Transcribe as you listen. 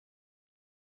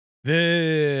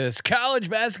This college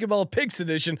basketball picks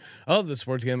edition of the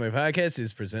Sports Gambling Podcast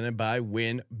is presented by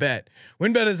WynnBET.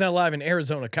 WynnBET is now live in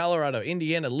Arizona, Colorado,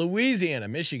 Indiana, Louisiana,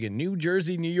 Michigan, New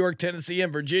Jersey, New York, Tennessee,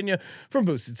 and Virginia. From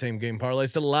boosted same-game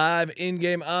parlays to live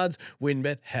in-game odds,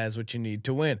 WynnBET has what you need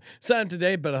to win. Sign up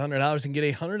today, bet $100 and get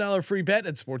a $100 free bet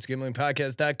at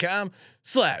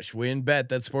sportsgamblingpodcast.com/WynnBET.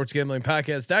 That's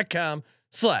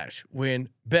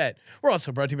sportsgamblingpodcast.com/WynnBET. We're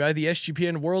also brought to you by the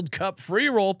SGPN World Cup free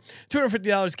roll,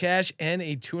 $250 cash and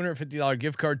a $250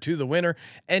 gift card to the winner.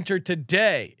 Enter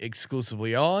today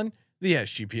exclusively on the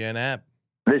SGPN app.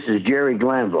 This is Jerry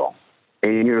Glanville,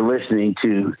 and you're listening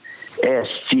to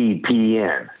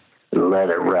SGPN. Let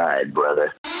it ride,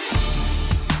 brother.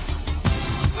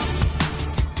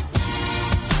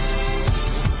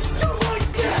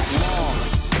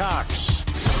 Cox.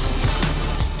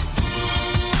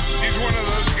 He's one of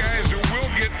those guys who will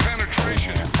get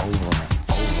penetration. Over.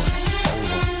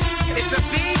 It's a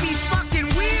baby fucking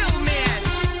wheel, man.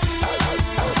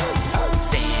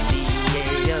 San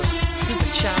Diego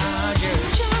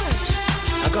Superchargers.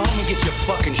 Now go home and get your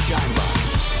fucking shine box.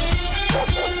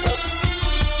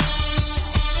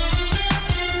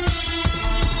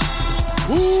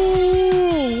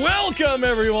 Ooh, welcome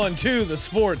everyone to the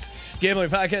Sports Gambling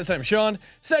Podcast. I'm Sean,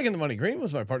 second the money green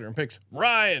with my partner in picks,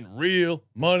 Ryan, Real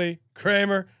Money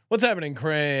Kramer. What's happening,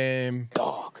 Kramer?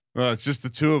 Dog. Well, it's just the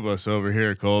two of us over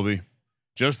here, Colby.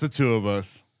 Just the two of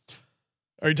us.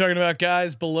 Are you talking about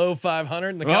guys below 500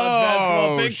 in the college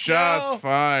basketball big shots show?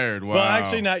 fired. Wow. Well,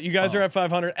 actually not. You guys are at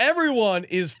 500. Everyone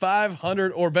is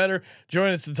 500 or better.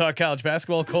 Join us to talk college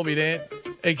basketball. Colby Dant,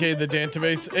 aka the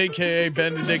Dantabase, aka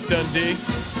Benedict Dundee.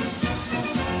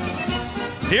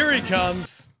 Here he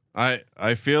comes. I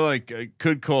feel like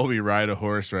could Colby ride a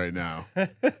horse right now?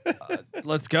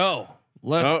 Let's go.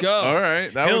 Let's go. All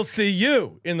right. He'll see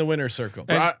you in the winner's circle.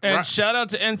 And shout out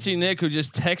to NC Nick who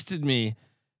just texted me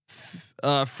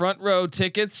front row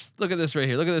tickets. Look at this right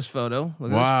here. Look at this photo.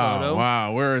 Look at this photo.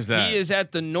 Wow. Where is that? He is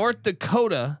at the North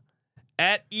Dakota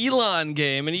at Elon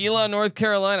game in Elon, North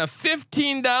Carolina.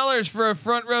 $15 for a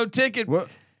front row ticket. What?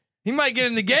 He might get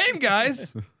in the game,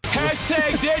 guys.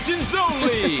 Hashtag Legends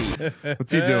only.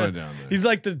 What's he doing down there? He's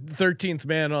like the 13th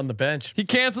man on the bench. He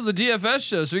canceled the DFS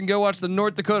show so we can go watch the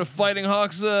North Dakota Fighting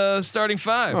Hawks starting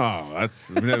five. Oh,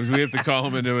 we have to call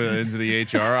him into the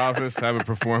HR office, have a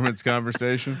performance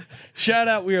conversation. Shout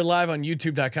out. We are live on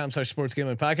youtube.com/sports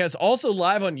gambling podcast. Also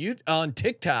live on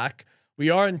TikTok. We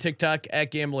are in TikTok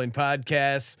at Gambling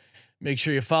Podcasts. Make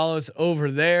sure you follow us over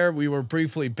there. We were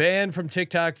briefly banned from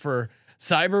TikTok for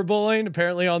cyberbullying.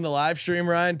 Apparently on the live stream,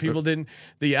 Ryan,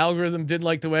 the algorithm didn't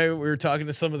like the way we were talking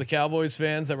to some of the Cowboys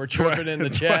fans that were tripping in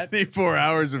the chat. 24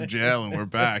 hours of jail and we're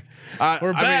back.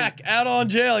 We're back out on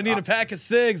jail. I need a pack of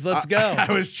cigs. Let's go.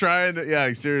 I was trying to,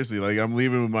 yeah, seriously, like I'm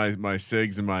leaving with my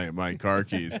cigs and my car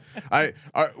keys. I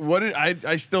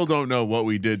still don't know what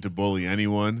we did to bully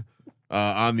anyone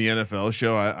on the NFL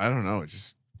show. I don't know. It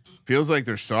just feels like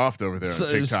they're soft over there on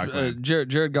TikTok.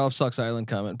 Jared Goff sucks island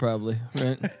comment probably,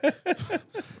 right?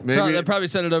 Maybe they probably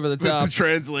sent it over the top. The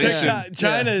translation.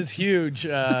 China is huge.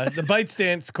 The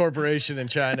ByteDance Corporation in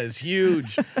China is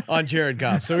huge on Jared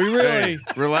Goff. So we really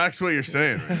relax what you're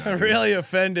saying. Right now. Really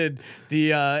offended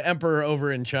the emperor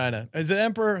over in China. Is it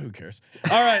emperor? Who cares?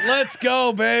 All right, let's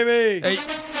go, baby. Hey.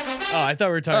 Oh, I thought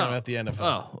we were talking about the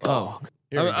NFL. Oh.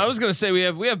 I was gonna say we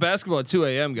have basketball at 2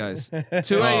 a.m. guys.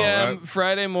 2 a.m.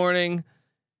 Friday morning.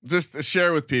 Just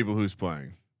share with people who's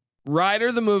playing.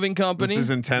 Ryder, the moving company. This is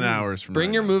in 10 hours from.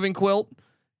 Bring your moving quilt.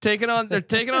 They're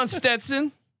taking on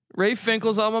Stetson. Ray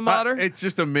Finkel's alma mater. It's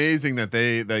just amazing that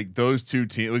they like those two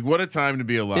teams. Like, what a time to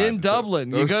be alive in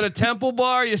Dublin. You go to Temple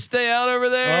Bar, you stay out over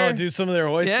there. Oh, do some of their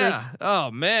oysters. Yeah.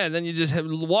 Oh man, then you just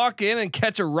walk in and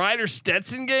catch a Ryder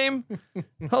Stetson game.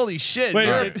 Holy shit!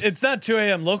 Wait, it's not 2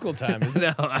 a.m. local time, is it?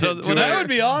 No, that would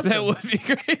be awesome. That would be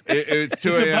great. It's 2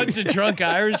 just a.m. a bunch of drunk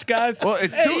Irish guys. Well,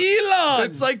 it's Elon.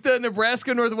 It's like the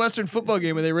Nebraska Northwestern football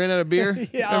game where they ran out of beer.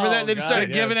 Yeah, Remember that? They just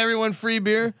started giving everyone free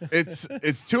beer. It's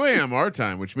 2 a.m. our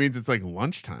time, which means it's like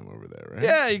lunchtime over there, right?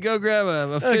 Yeah, you go grab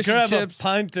a fish and chips, a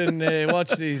pint, and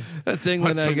watch these. That's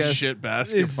England, Watch I some guess. shit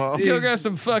basketball. Go grab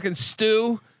some fucking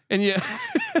stew, and you.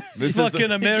 These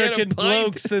fucking American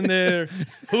blokes in their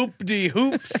hoop-de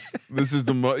hoops. This is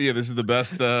this is the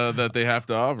best that they have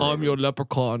to offer. I'm your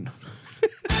leprechaun.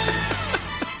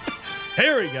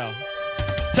 Here we go.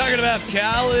 Talking about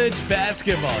college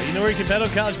basketball. You know where you can bet on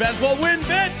college basketball?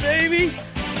 WynnBET, baby.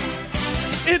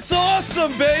 It's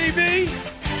awesome, baby.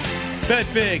 Bet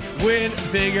big, win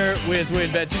bigger with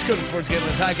WynnBET. Just go to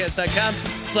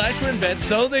sportsgamblingpodcast.com/WynnBET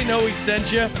so they know we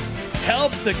sent you.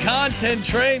 Help the content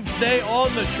train stay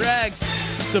on the tracks.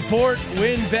 Support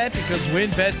WinBet because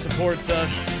WinBet supports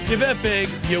us. You bet big,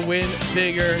 you win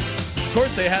bigger. Of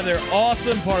course, they have their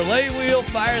awesome parlay wheel.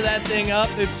 Fire that thing up.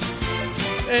 It's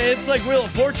like Wheel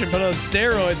of Fortune, but on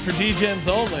steroids for DGens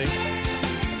only.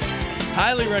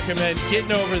 Highly recommend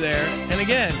getting over there. And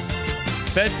again,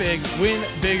 bet big, win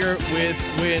bigger with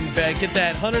WinBet. Get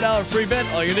that $100 free bet.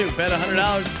 All you do, bet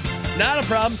 $100. Not a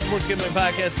problem.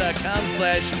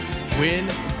 SportsGamblingPodcast.com/WinBet.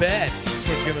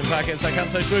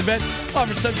 SportsGamblingPodcast.com/WinBet.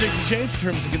 Offer subject to change.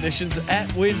 Terms and conditions at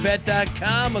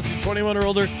WinBet.com. Must be 21 or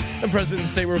older and present in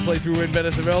the state where playthrough WinBet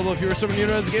is available. If you or someone you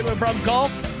know has a gambling problem,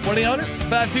 call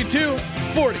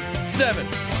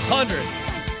 1-800-522-4700.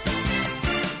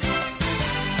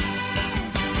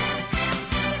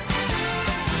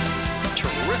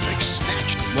 Terrific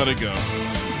snatch. Let it go.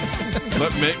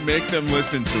 Make them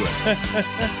listen to it.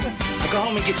 Now go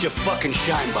home and get your fucking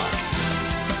shine box.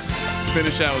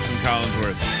 Finish out with some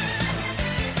Collinsworth.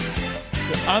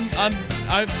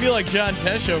 I feel like John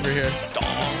Tesh over here.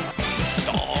 Dong.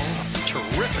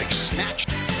 Terrific snatch.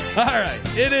 All right,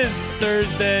 it is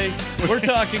Thursday. We're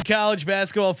talking college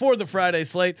basketball for the Friday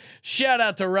slate. Shout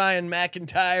out to Ryan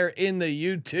McIntyre in the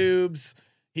YouTubes.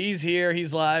 He's here.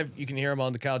 He's live. You can hear him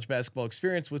on the College Basketball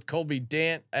Experience with Colby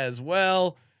Dant as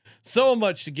well. So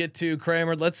much to get to,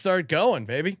 Kramer. Let's start going,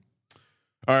 baby.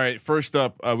 All right. First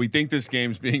up, we think this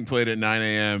game's being played at 9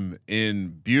 a.m. in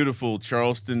beautiful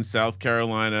Charleston, South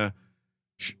Carolina.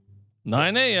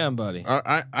 9 a.m., buddy.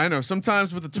 I know.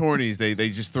 Sometimes with the tourneys, they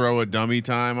just throw a dummy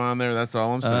time on there. That's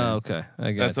all I'm saying. Okay,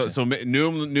 I got you. So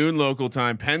noon local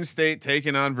time. Penn State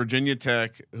taking on Virginia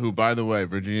Tech, who, by the way,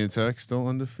 Virginia Tech still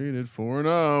undefeated,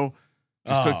 4-0.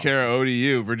 Just took care of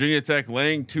ODU. Virginia Tech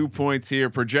laying 2 points here.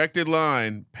 Projected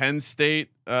line. Penn State.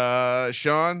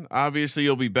 Sean, obviously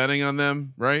you'll be betting on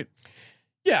them, right?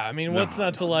 Yeah, I mean, what's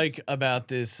not to like about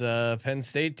this Penn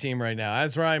State team right now?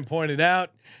 As Ryan pointed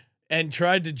out, and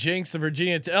tried to jinx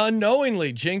the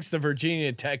unknowingly jinx the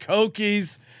Virginia Tech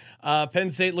Hokies. Penn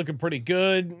State looking pretty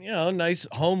good. You know, nice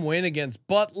home win against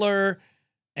Butler.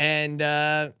 And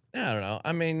I don't know.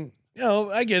 I mean, you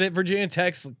know, I get it. Virginia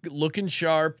Tech's looking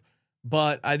sharp,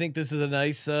 but I think this is a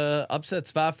nice upset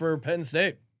spot for Penn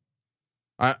State.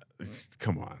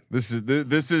 Come on. This is the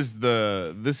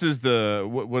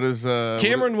what is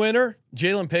Cameron Winter,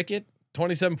 Jalen Pickett,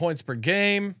 27 points per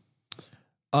game.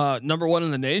 Number one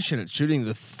in the nation at shooting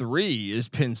the three is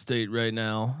Penn State right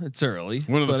now. It's early.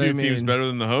 One of the few teams better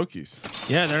than the Hokies.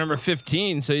 Yeah, they're number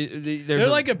 15. So they're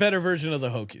like a better version of the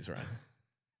Hokies,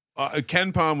 right?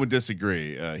 Ken Palm would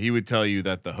disagree. He would tell you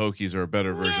that the Hokies are a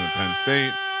better version of Penn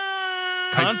State.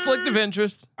 Conflict of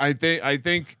interest. I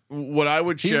think what I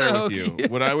would share with you,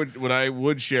 what I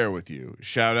would share with you.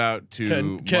 Shout out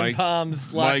to Ken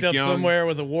Palm's locked up somewhere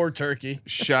with a war turkey.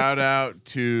 Shout out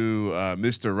to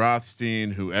Mr.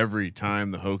 Rothstein, who every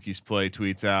time the Hokies play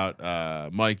tweets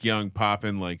out Mike Young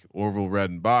popping like Orville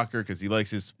Redenbacher because he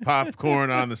likes his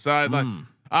popcorn on the sideline.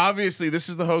 Obviously, this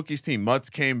is the Hokies team. Mutz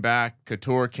came back.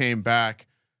 Couture came back.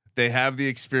 They have the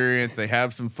experience. They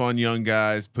have some fun young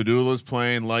guys. Padula's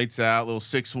playing lights out, little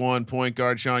 6'1" point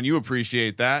guard. Sean, you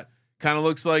appreciate that. Kind of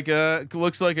looks like a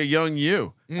young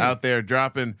you out there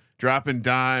dropping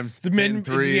dimes. Does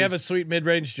he have a sweet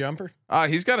mid-range jumper?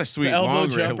 He's got a sweet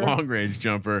long range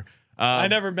jumper. I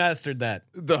never mastered that.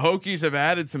 The Hokies have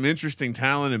added some interesting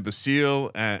talent in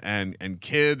Basile and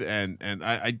Kidd and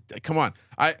I come on.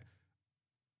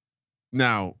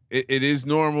 Now it is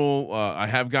normal. I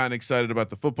have gotten excited about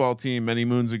the football team many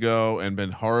moons ago and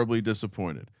been horribly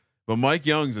disappointed. But Mike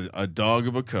Young's a dog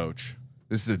of a coach.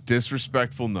 This is a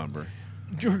disrespectful number.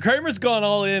 Kramer's gone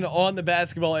all in on the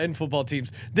basketball and football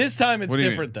teams. This time it's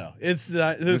different though.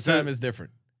 This time is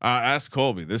different. Ask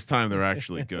Colby. This time they're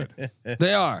actually good.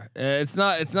 They are. It's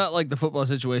not like the football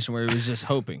situation where he was just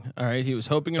hoping. All right, he was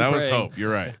hoping and that praying. was hope.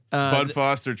 You're right. Bud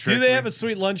Foster. Do they have a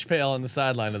sweet lunch pail on the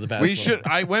sideline of the basketball? We should.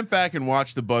 I went back and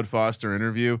watched the Bud Foster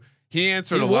interview. He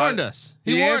answered he a lot. Warned us.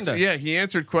 He warned us. Yeah, he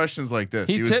answered questions like this.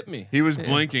 He tipped me. He was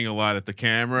blinking a lot at the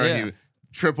camera. Yeah. He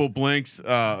triple blinks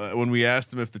when we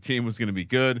asked him if the team was going to be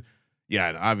good. Yeah,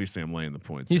 and obviously I'm laying the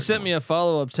points. He sent me a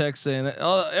follow-up text saying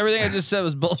everything I just said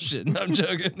was bullshit. No, I'm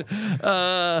joking.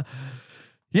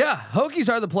 Yeah, Hokies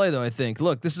are the play though. I think.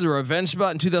 Look, this is a revenge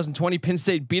spot in 2020. Penn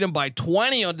State beat them by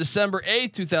 20 on December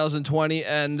 8th, 2020,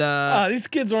 and these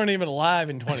kids weren't even alive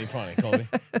in 2020, Colby.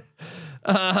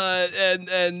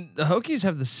 And the Hokies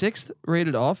have the 6th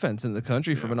rated offense in the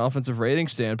country from an offensive rating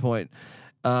standpoint.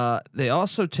 They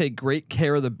also take great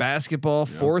care of the basketball,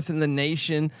 4th in the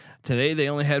nation. Today they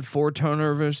only had 4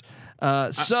 turnovers. I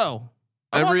want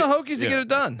the Hokies to get it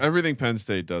done. Everything Penn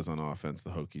State does on offense, the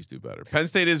Hokies do better. Penn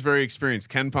State is very experienced.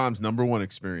 Ken Palm's #1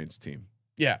 experienced team.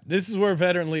 Yeah, this is where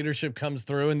veteran leadership comes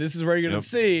through, and this is where you're going to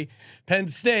see Penn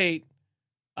State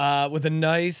with a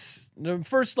nice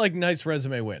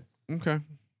resume win. Okay.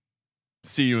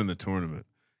 See you in the tournament.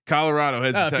 Colorado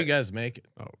heads. If you guys make it.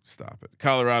 Oh, stop it.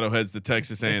 Colorado heads to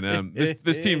Texas A&M.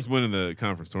 This team's winning the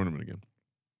conference tournament again.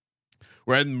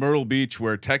 We're at Myrtle Beach,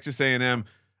 where Texas A&M.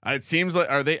 It seems like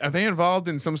are they involved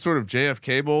in some sort of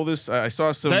JFK Bowl? I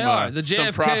saw some. They are the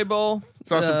JFK Bowl.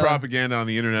 Saw some propaganda on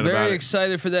the internet about it. Very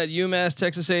excited for that UMass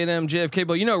Texas A&M JFK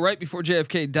Bowl. You know, right before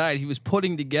JFK died, he was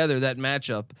putting together that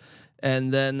matchup,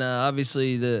 and then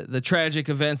obviously the tragic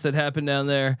events that happened down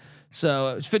there. So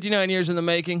it was 59 years in the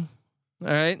making.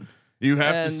 All right. You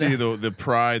have to see the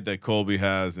pride that Colby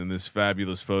has in this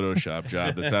fabulous Photoshop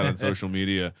job that's out on social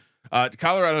media.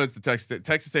 Colorado hits the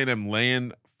Texas A&M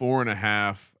laying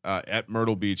 4.5 at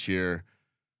Myrtle Beach here.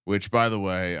 Which, by the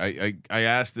way, I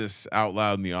asked this out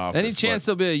loud in the office. Any chance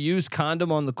there'll be a used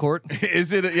condom on the court?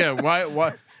 Is it? Yeah.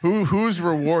 Why? Who's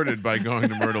rewarded by going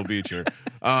to Myrtle Beach here?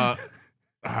 I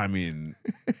mean,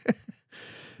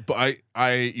 but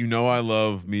I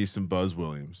love me some Buzz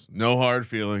Williams. No hard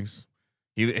feelings.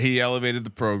 He elevated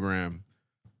the program.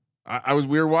 We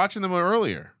were watching them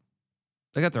earlier.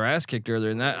 They got their ass kicked earlier,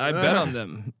 and that I bet on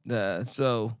them.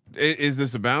 So is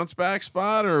this a bounce back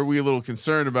spot, or are we a little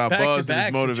concerned about Buzz and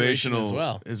his motivational as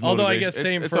well? Although I guess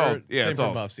same for Buffs. Yeah,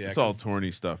 it's all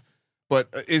Torny stuff. But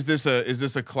is this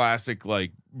a classic,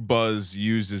 like Buzz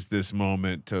uses this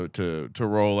moment to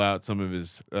roll out some of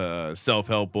his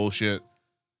self-help bullshit,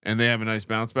 and they have a nice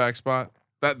bounce back spot?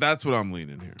 That's what I'm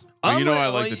leaning here. I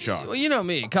like the chalk. Well, you know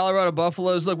me, Colorado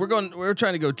Buffaloes. Look, we're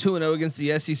trying to go 2-0 against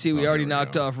the SEC. We already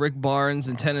knocked off Rick Barnes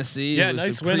in Tennessee. Yeah,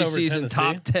 nice win over Tennessee.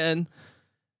 Top 10.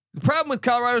 The problem with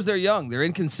Colorado is they're young. They're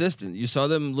inconsistent. You saw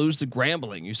them lose to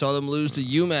Grambling. You saw them lose to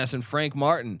UMass and Frank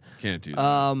Martin. Can't do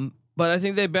that. But I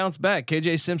think they bounce back.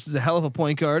 KJ Simpson's a hell of a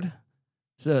point guard.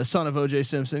 He's a son of OJ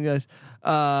Simpson, guys.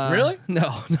 Really?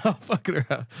 No, fucking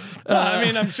around. I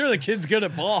mean, I'm sure the kid's good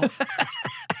at ball.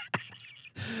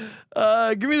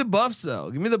 Give me the Buffs though.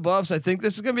 Give me the Buffs. I think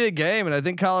this is gonna be a game, and I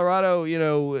think Colorado,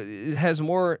 has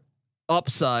more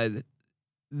upside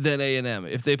than A&M.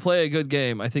 If they play a good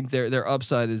game, I think their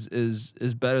upside is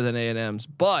better than A&M's.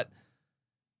 But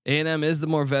A&M is the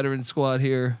more veteran squad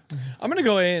here. I'm gonna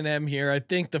go A&M here. I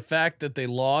think the fact that they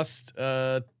lost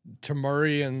to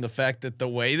Murray, and the fact that the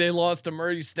way they lost to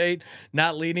Murray State,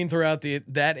 not leading throughout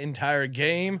that entire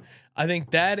game, I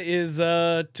think that is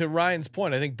to Ryan's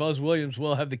point. I think Buzz Williams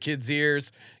will have the kids'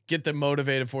 ears, get them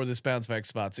motivated for this bounce back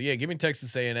spot. So yeah, give me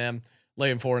Texas A&M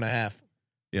laying 4.5.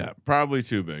 Yeah, probably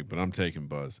too big, but I'm taking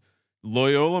Buzz.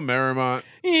 Loyola Marymount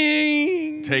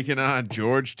taking on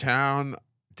Georgetown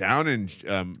down in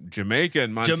Jamaica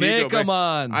and Montego Bay.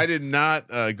 Man. I did not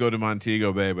go to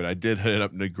Montego Bay, but I did hit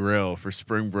up Negril for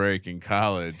spring break in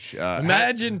college.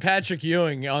 Imagine Patrick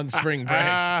Ewing on spring break.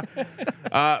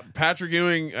 Patrick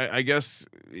Ewing, I guess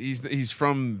he's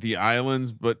from the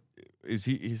islands, but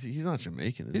he's not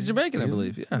Jamaican? He's Jamaican, I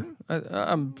believe. Yeah,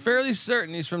 I'm fairly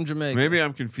certain he's from Jamaica. Maybe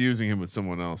I'm confusing him with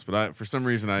someone else, but for some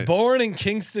reason born in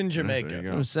Kingston, Jamaica. That's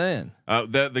what I'm saying.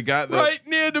 The guy right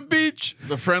near the beach.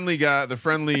 The friendly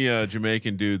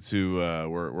Jamaican dudes who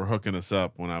were hooking us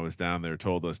up when I was down there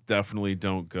told us definitely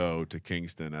don't go to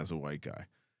Kingston as a white guy.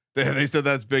 They said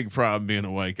that's a big problem being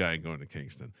a white guy and going to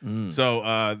Kingston.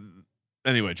 So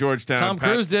anyway, Georgetown. Tom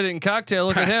Cruise did it in Cocktail.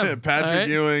 Look at him. Patrick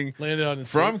Ewing landed on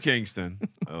his from Kingston,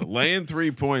 laying 3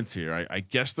 points here. I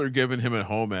guess they're giving him a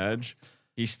home edge.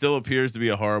 He still appears to be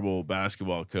a horrible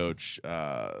basketball coach.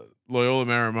 Loyola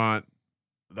Marymount,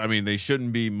 I mean, they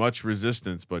shouldn't be much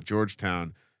resistance, but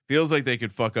Georgetown feels like they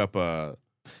could fuck up a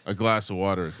glass of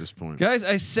water at this point. Guys,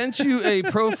 I sent you a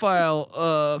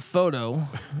profile photo.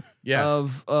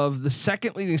 Yes. Of the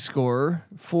second leading scorer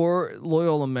for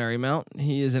Loyola Marymount.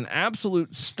 He is an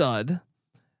absolute stud.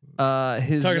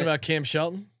 Talking about Cam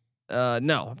Shelton?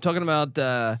 No, I'm talking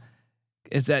about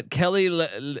is that Kelly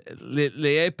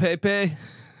Leopepe?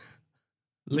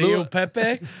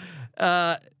 Leopepe?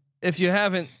 If you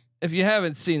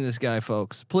haven't seen this guy,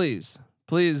 folks, please.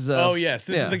 Oh yes,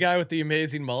 this is the guy with the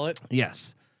amazing mullet.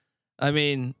 Yes, I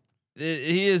mean.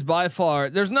 He is by far.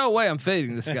 There's no way I'm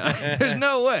fading this guy. There's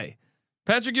no way.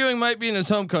 Patrick Ewing might be in his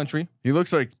home country. He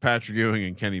looks like Patrick Ewing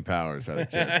and Kenny Powers had a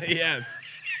kid. Yes.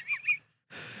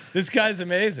 This guy's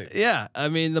amazing. Yeah, I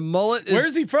mean the mullet.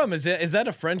 Where's he from? Is that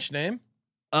a French name?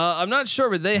 I'm not sure,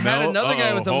 but they had another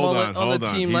guy with a mullet on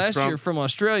the team last year from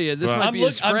Australia. This might be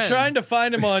his friend. I'm trying to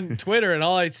find him on Twitter, and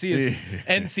all I see is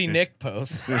NC Nick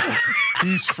posts.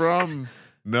 He's from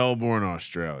Melbourne,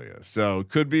 Australia. So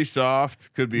could be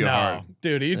soft, could be hard.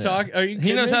 dude. Are you talking? Are you?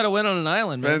 He knows kidding how me? to win on an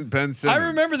island, man. Ben Simmons. I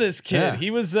remember this kid. Yeah.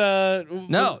 He was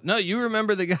No, you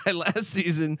remember the guy last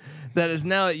season that is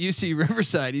now at UC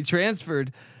Riverside. He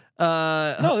transferred.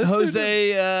 this dude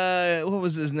Jose. What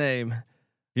was his name?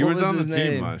 He What was on the his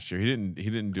team name? last year. He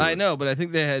didn't do. I it. know, but I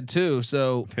think they had two.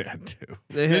 So They had to.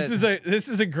 they had, This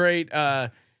is a great.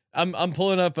 I'm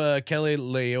pulling up Kelly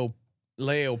Leo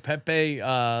Pepe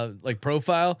like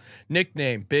profile.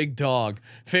 Nickname Big Dog.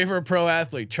 Favorite pro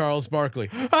athlete Charles Barkley.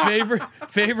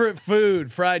 Favorite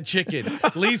food fried chicken.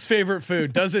 Least favorite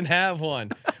food doesn't have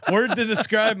one. Word to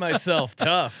describe myself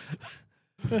tough.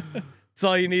 That's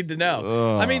all you need to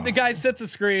know. I mean, the guy sets a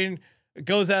screen,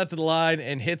 goes out to the line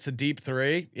and hits a deep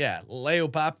three. Yeah, Leo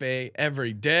Pape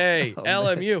every day.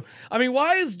 LMU. I mean,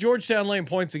 why is Georgetown laying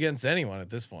points against anyone at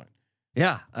this point?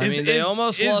 yeah. I mean, they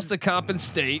almost is- lost to Coppin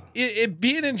State. It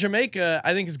being in Jamaica,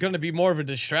 I think is going to be more of a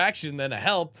distraction than a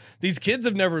help. These kids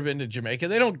have never been to Jamaica.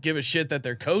 They don't give a shit that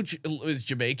their coach is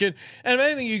Jamaican. And if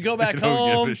anything, you go back They don't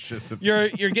give a home, shit that-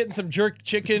 you're getting some jerk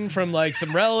chicken from like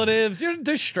some relatives. You're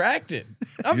distracted.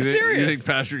 I'm You serious. think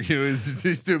Patrick Ewing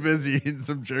he's too busy eating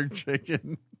some jerk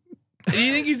chicken?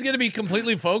 You think he's going to be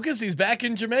completely focused? He's back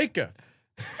in Jamaica.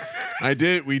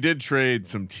 We did trade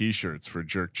some T-shirts for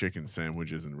jerk chicken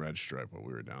sandwiches and Red Stripe while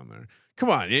we were down there. Come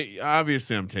on,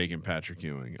 obviously I'm taking Patrick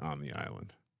Ewing on the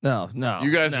island. No.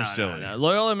 You guys are silly. No.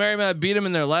 Loyola Marymount beat him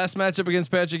in their last matchup against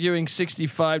Patrick Ewing,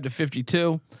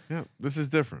 65-52. Yeah, this is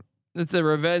different. It's a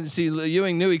revenge. See,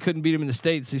 Ewing knew he couldn't beat him in the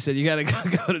States. He said, "You got to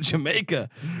go to Jamaica,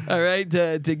 all right,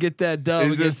 to get that dub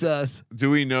Is against this- us." Do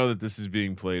we know that this is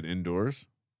being played indoors?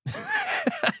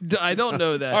 I don't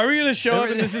know that. Are we going to show up and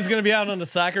Everything- this is going to be out on the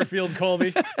soccer field,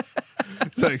 Colby?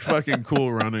 It's like fucking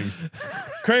Cool Runnings.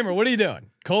 Kramer, what are you doing?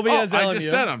 Colby has LMU. I just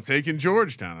said I'm taking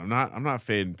Georgetown. I'm not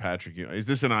fading Patrick Ewing. Is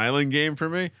this an island game for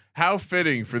me? How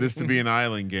fitting for this to be an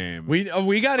island game. We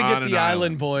got to On get an the island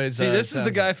island. boys. See, this is the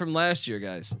sounding. guy from last year,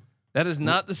 guys. That is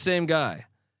not the same guy.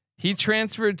 He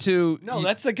transferred to. No,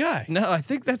 that's the guy. No, I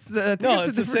think that's the. I think No, a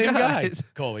it's the different same guy. guy.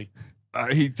 Colby.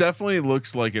 He definitely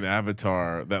looks like an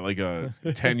avatar that like a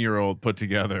 10-year-old put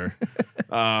together.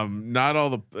 Not all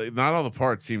the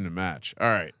parts seem to match. All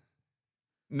right.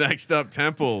 Next up,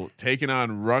 Temple taking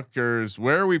on Rutgers.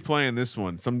 Where are we playing this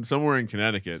one? Somewhere in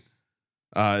Connecticut.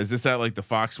 Is this at like the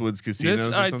Foxwoods casinos?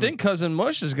 Or I something? think Cousin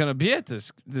Mush is going to be at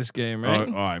this game, right?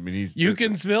 I mean, he's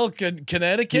Eukinsville,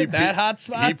 Connecticut, that hot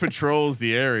spot. He patrols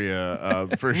the area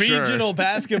for sure. Regional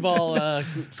basketball.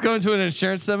 It's going to an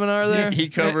insurance seminar there. He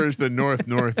covers the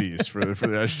northeast for the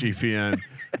SGPN.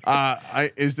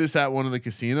 Is this at one of the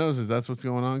casinos? Is that what's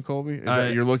going on, Colby? Is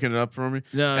that you're looking it up for me?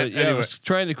 No, I Anyway, was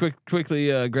trying to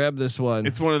quickly grab this one.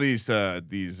 it's one of these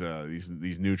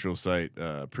neutral site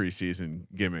preseason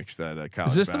gimmicks that college.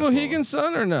 Is this the basketball- Mohegan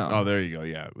Sun or no? Oh, there you go.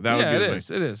 Yeah, that would yeah, be it the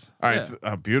is. It is. All right, Yeah.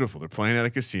 so, beautiful. They're playing at a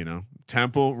casino.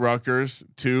 Temple, Rutgers,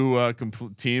 two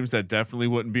teams that definitely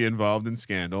wouldn't be involved in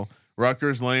scandal.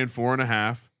 Rutgers laying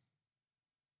 4.5.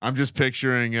 I'm just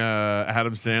picturing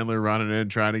Adam Sandler running in,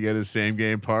 trying to get his same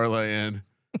game parlay in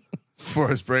before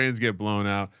his brains get blown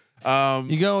out.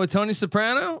 You going with Tony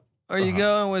Soprano or you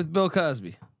going with Bill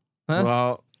Cosby? Huh?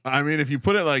 Well, I mean, if you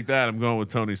put it like that, I'm going with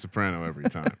Tony Soprano every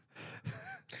time.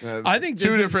 I think two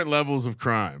this is- different levels of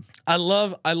crime. I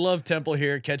love Temple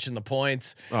here catching the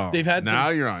points. Oh, They've had now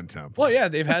some, you're on Temple. well, yeah,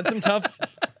 they've had some tough.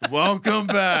 Welcome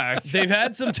back. They've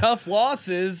had some tough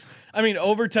losses. I mean,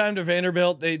 overtime to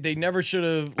Vanderbilt. They never should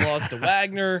have lost to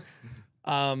Wagner.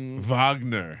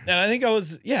 Wagner. And I think it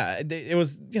was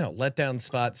letdown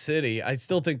spot City. I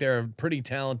still think they're a pretty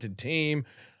talented team.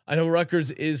 I know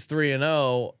Rutgers is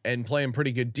 3-0 and playing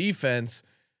pretty good defense.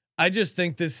 I just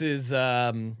think this is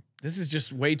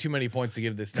just way too many points to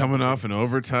give this Temple Coming team. off an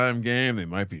overtime game, they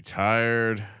might be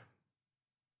tired.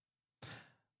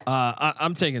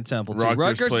 I'm taking Temple too.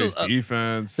 Rutgers plays uh,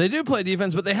 defense. they do play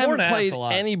defense, but they haven't 4.5's played a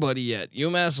lot. anybody yet.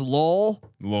 UMass Lowell,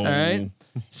 Lol. all right,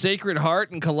 Sacred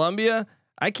Heart and Columbia.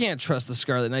 I can't trust the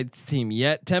Scarlet Knights team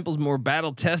yet. Temple's more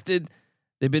battle tested.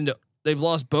 They've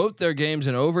lost both their games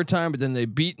in overtime, but then they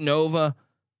beat Nova.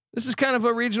 This is kind of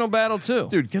a regional battle too.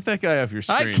 Dude, get that guy off your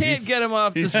screen. I can't get him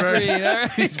off the he's screen. very- all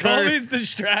right? Colby's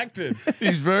distracted.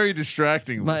 He's very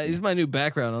distracting. He's my new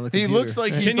background on the He computer. looks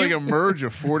like he's like a merge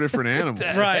of 4 different animals.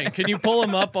 Ryan, can you pull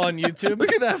him up on YouTube?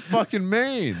 Look at that fucking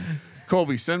mane.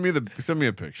 Colby, send me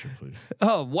a picture, please.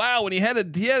 Oh wow! When he had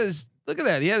his look at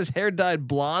that. He had his hair dyed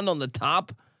blonde on the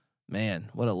top. Man,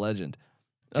 what a legend.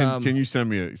 Can you send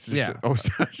me a? yeah. Oh,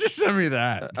 just send me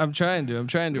that. I'm trying to right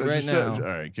Just now. all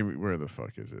right, give me. Where the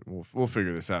fuck is it? We'll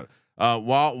figure this out.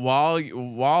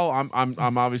 While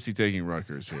I'm obviously taking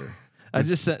Rutgers here. I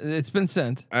just sent, it's been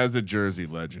sent. As a Jersey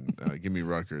legend, give me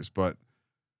Rutgers. But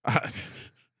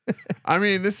I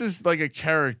mean, this is like a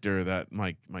character that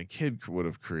my kid would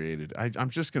have created. I'm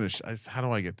just gonna. How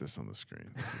do I get this on the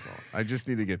screen? This is all. I just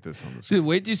need to get this on the screen. Dude,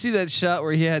 wait! Do you see that shot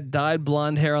where he had dyed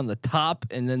blonde hair on the top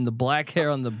and then the black hair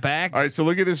on the back? All right, so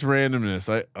look at this randomness.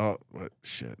 What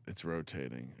shit? It's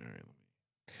rotating. All right.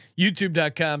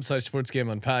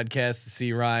 YouTube.com/sportsgambling podcast to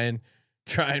see Ryan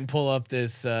try and pull up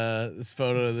this this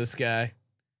photo of this guy.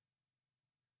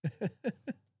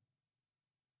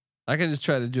 I can just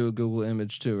try to do a Google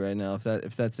image too right now if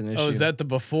that's an issue. Oh, is that the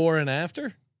before and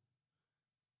after?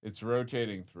 It's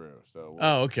rotating through. So.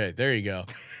 Oh, okay. There you go.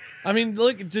 I mean,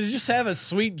 look, to just have a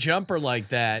sweet jumper like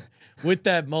that with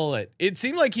that mullet, it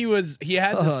seemed like he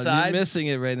had the sides. You're missing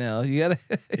it right now. You gotta.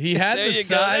 He had the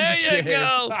sides. There you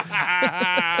go.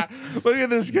 Look at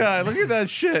this guy. Look at that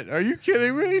shit. Are you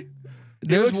kidding me?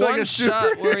 There's looks one like a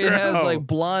shot where he has superhero. like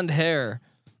blonde hair.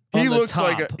 He on the looks top.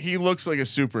 like a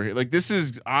superhero. Like this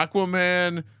is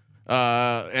Aquaman,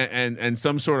 and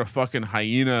some sort of fucking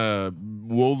hyena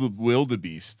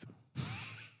wildebeest.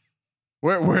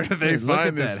 Where did they Dude, look find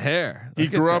at this that hair? He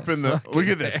Look at grew up that in the. fucking Look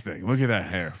at this hair. thing. Look at that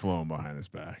hair flowing behind his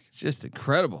back. It's just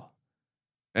incredible.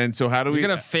 And so how do We're we?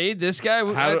 gonna fade this guy.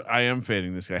 I am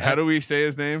fading this guy. How do we say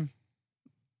his name?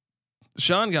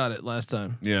 Sean got it last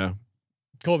time. Yeah,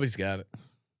 Colby's got it.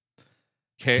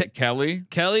 Kelly.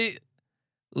 Kelly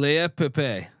Lea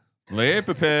Pepe. Le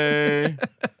Pepe.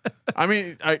 I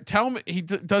mean, tell me,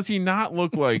 does he not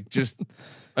look like just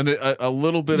a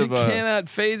little bit You of a? cannot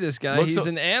fade this guy. Looks He's a-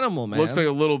 an animal, man. Looks like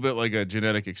a little bit like a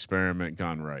genetic experiment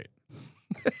gone right.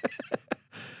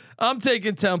 I'm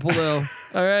taking Temple though.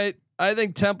 All right. I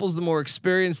think Temple's the more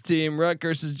experienced team.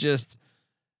 Rutgers is just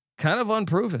kind of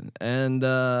unproven. And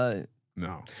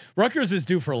No. Rutgers is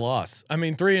due for a loss. I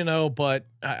mean, 3-0, but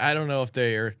I don't know if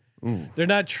they're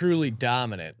not truly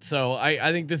dominant. So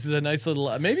I think this is a nice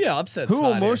little maybe an upset. who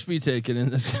will spot most be taken in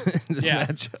this Yeah.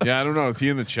 matchup? Yeah, I don't know. Is he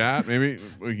in the chat? Maybe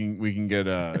we can get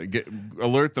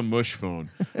alert the mush phone.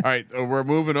 All right, we're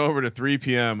moving over to 3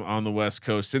 p.m. on the West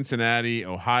Coast. Cincinnati,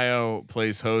 Ohio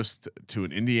plays host to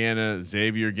an Indiana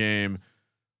Xavier game.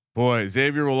 Boy,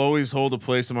 Xavier will always hold a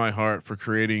place in my heart for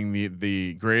creating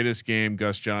the greatest game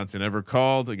Gus Johnson ever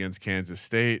called against Kansas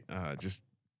State. Just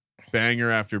banger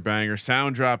after banger,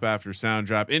 sound drop after sound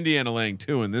drop. Indiana laying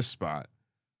 2 in this spot.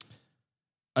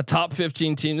 A top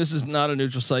 15 team. This is not a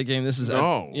neutral site game. This is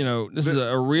this is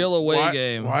a real away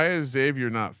game. Why is Xavier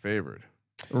not favored?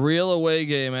 Real away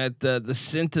game at the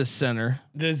Cintas Center.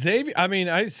 The Xavier. I mean,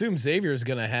 I assume Xavier is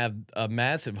going to have a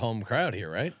massive home crowd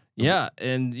here, right? Yeah,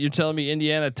 and you're telling me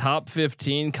Indiana top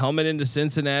 15 coming into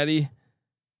Cincinnati?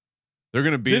 They're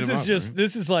going to beat This him is up, just right?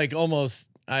 this is like almost.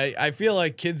 I feel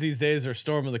like kids these days are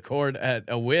storming the court at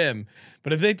a whim,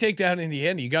 but if they take down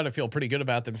Indiana, you got to feel pretty good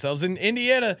about themselves. And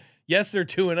Indiana, yes, they're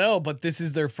 2-0, but this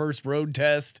is their first road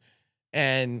test.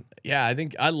 And yeah, I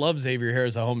think I love Xavier here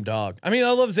as a home dog. I mean,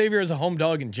 I love Xavier as a home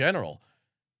dog in general.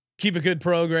 Keep a good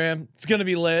program. It's going to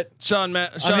be lit. Sean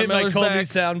hitting my Miller's Colby back.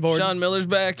 soundboard. Sean Miller's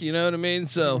back. You know what I mean?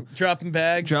 So Dropping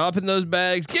bags. dropping those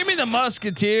bags. Give me the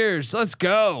Musketeers. Let's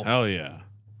go. Hell yeah.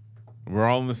 We're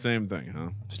all in the same thing, huh?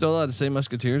 Still allowed to say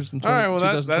Musketeers in All right. Well,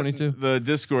 2022. the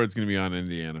Discord's going to be on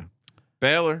Indiana.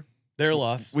 Baylor. Their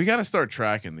loss. We got to start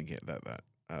tracking the game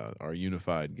our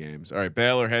unified games. All right.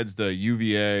 Baylor heads to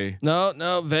UVA.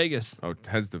 No, Vegas. Oh,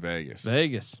 heads to Vegas.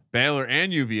 Vegas. Baylor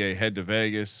and UVA head to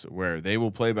Vegas, where they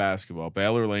will play basketball.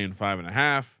 Baylor laying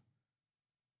 5.5.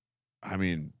 I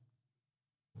mean,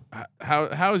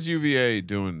 how's UVA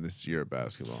doing this year at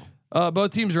basketball?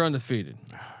 Both teams are undefeated.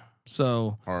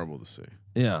 So Horrible to see.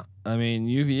 yeah, I mean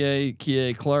UVA,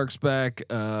 Kie Clark's back.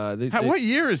 What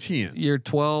year is he in? Year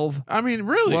 12. I mean,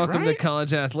 really? Welcome right? to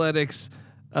college athletics.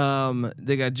 They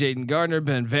got Jaden Gardner,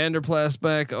 Ben Vanderplas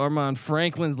back. Armand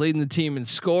Franklin leading the team in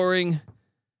scoring.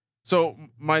 So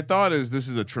my thought is this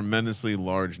is a tremendously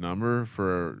large number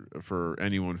for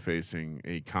anyone facing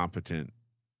a competent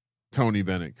Tony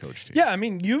Bennett coach team. Yeah, I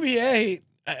mean UVA.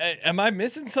 Am I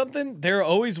missing something? They're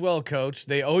always well coached.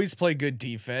 They always play good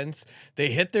defense. They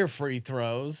hit their free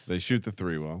throws. They shoot the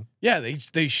 3 well. Yeah,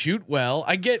 they shoot well.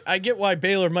 I get why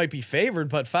Baylor might be favored,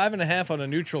 but 5.5 on a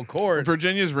neutral court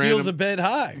Virginia's feels a bit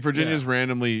high. Virginia's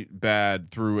randomly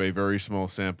bad through a very small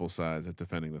sample size at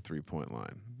defending the 3-point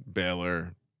line.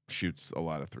 Baylor shoots a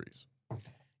lot of threes.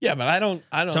 Yeah, but I don't.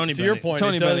 Tony to Bennett, your point,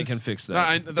 Tony it Bennett does, can fix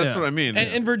that. That's what I mean.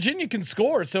 and Virginia can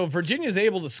score. So if Virginia's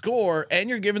able to score,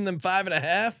 and you're giving them 5.5.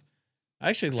 I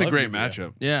actually It's love a great UVA.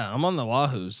 matchup. Yeah, I'm on the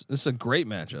Wahoos. This is a great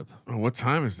matchup. Oh, what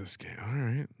time is this game? All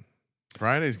right.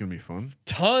 Friday's gonna be fun.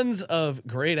 Tons of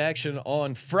great action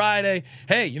on Friday.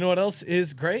 Hey, you know what else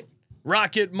is great?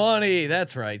 Rocket Money.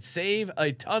 That's right. Save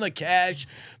a ton of cash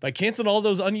by canceling all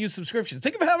those unused subscriptions.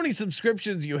 Think of how many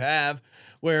subscriptions you have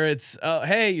where it's,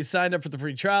 hey, you signed up for the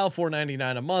free trial,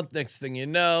 $4.99 a month. Next thing you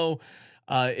know,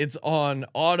 it's on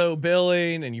auto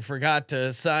billing and you forgot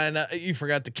to sign up, you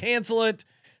forgot to cancel it.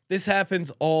 This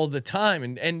happens all the time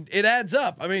and it adds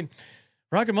up. I mean,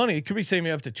 Rocket Money, it could be saving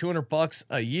you up to $200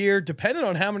 a year, depending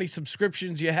on how many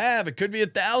subscriptions you have. It could be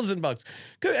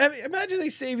 $1,000. Imagine they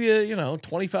save you,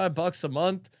 $25 a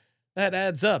month. That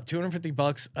adds up,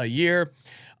 $250 a year.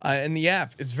 And the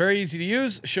app, it's very easy to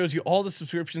use. Shows you all the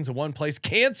subscriptions in one place.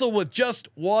 Cancel with just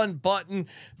one button.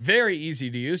 Very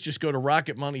easy to use. Just go to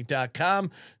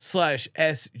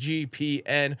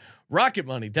rocketmoney.com/SGPN.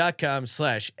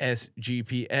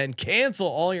 rocketmoney.com/SGPN. Cancel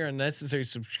all your unnecessary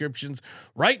subscriptions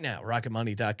right now.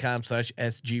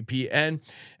 rocketmoney.com/SGPN.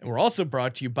 And we're also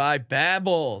brought to you by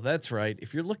Babbel. That's right.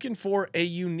 If you're looking for a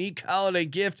unique holiday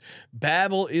gift,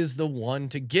 Babbel is the one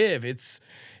to give. It's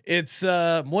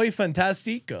muy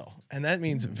fantástico, and that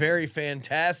means very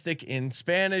fantastic in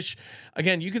Spanish.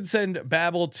 Again, you can send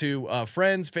Babbel to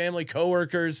friends, family,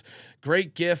 coworkers.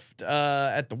 Great gift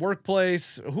at the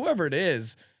workplace, whoever it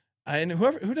is. And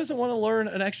who doesn't want to learn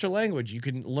an extra language? You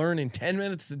can learn in 10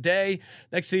 minutes a day.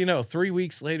 Next thing you know, 3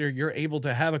 weeks later, you're able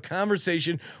to have a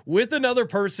conversation with another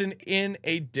person in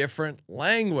a different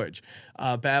language.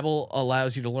 Babbel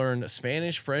allows you to learn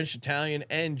Spanish, French, Italian,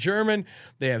 and German.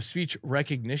 They have speech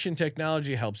recognition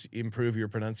technology, helps improve your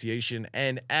pronunciation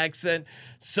and accent.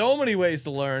 So many ways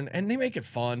to learn, and they make it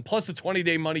fun. Plus a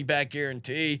 20-day money-back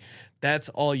guarantee. That's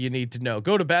all you need to know.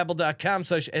 Go to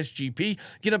babbel.com/SGP.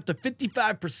 Get up to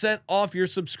 55% off your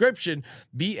subscription.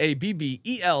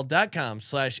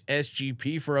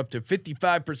 BABBEL.com/SGP for up to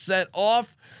 55%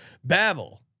 off.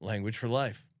 Babbel, language for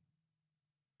life.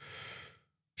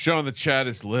 Show in the chat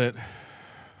is lit.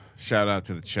 Shout out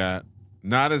to the chat.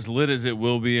 Not as lit as it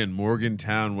will be in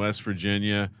Morgantown, West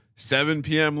Virginia. 7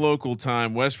 p.m. local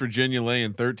time. West Virginia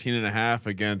laying 13.5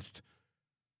 against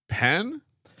Penn.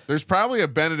 There's probably a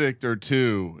Benedict or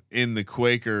two in the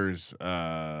Quakers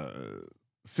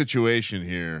situation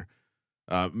here.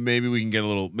 Maybe we can get a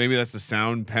little. Maybe that's the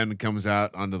sound Penn comes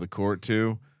out onto the court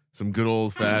too. Some good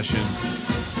old fashioned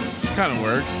kind of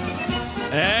works.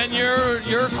 And your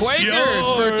Quakers Your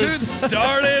for two.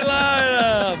 starting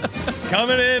lineup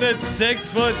coming in at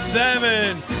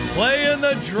 6'7", playing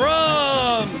the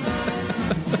drums.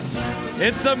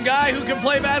 It's some guy who can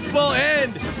play basketball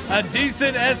and a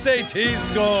decent SAT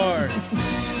score.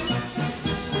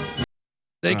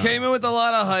 They came in with a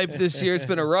lot of hype this year. It's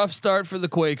been a rough start for the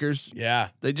Quakers. Yeah,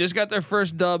 They just got their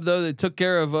first dub though. They took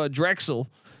care of Drexel,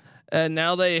 and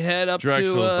now they head up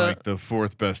Drexel's to like the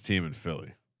fourth best team in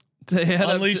Philly. they head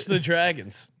unleash up to, the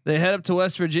dragons. They head up to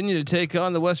West Virginia to take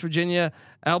on the West Virginia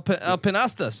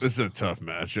Alpinistas. This is a tough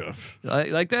matchup.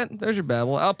 Like that? There's your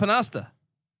babble. Alpinista.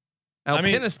 I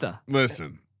mean- Alpinista.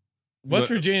 Listen, West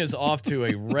Virginia is off to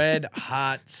a red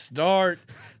hot start.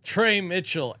 Trey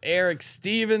Mitchell, Eric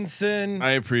Stevenson.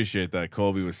 I appreciate that.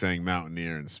 Colby was saying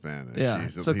mountaineer in Spanish. Yeah,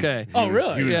 it's okay. Oh,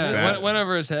 really? He was Yeah, bad. went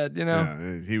over his head. You know.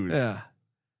 Yeah, he was. Yeah.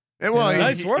 And well, Yeah.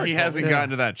 Nice work, he hasn't Colby. gotten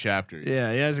to that chapter yet,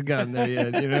 Yeah, he hasn't gotten there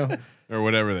yet. You know. or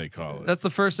whatever they call it. That's the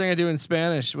first thing I do in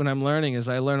Spanish when I'm learning is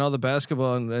I learn all the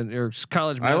basketball and or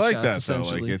college I mascots. like that though.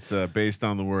 Essentially. Like it's based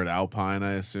on the word alpine,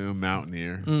 I assume.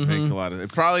 Mountaineer Mhm. makes a lot of.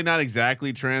 It's probably not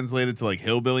exactly translated to like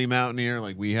hillbilly mountaineer,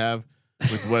 like we have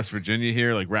with West Virginia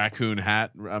here, like raccoon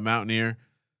hat mountaineer.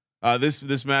 This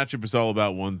matchup is all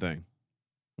about one thing: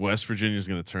 West Virginia is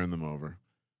going to turn them over,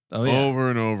 Oh yeah.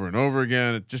 over and over and over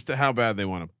again. Just to how bad they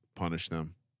want to punish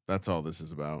them. That's all this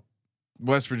is about.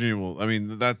 West Virginia will. I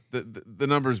mean, the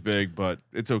number's big, but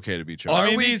it's okay to be Oh, I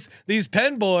charged. mean, these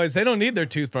Penn boys, they don't need their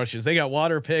toothbrushes. They got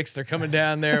water picks. They're coming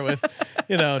down there with,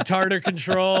 tartar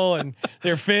control and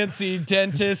their fancy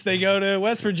dentist. They go to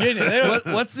West Virginia. They don't,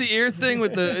 What's the ear thing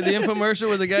with the infomercial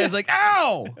where the guy's like,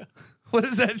 "Ow!" What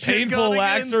is that? Shit painful called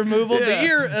wax again? removal. Yeah. The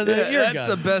ear That's gun.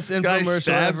 the best Guy infomercial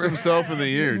stabs ever. himself in the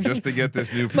ear just to get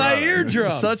this new My product.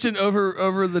 eardrum. Such an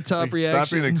over the top Like, reaction.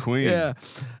 stop being a queen. Yeah.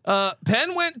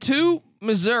 Penn went to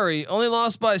Missouri, only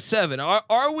lost by 7.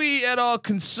 Are we at all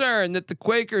concerned that the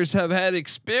Quakers have had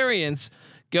experience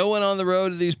going on the road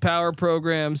to these power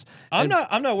programs? I'm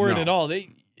not worried No. at all.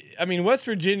 West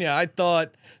Virginia, I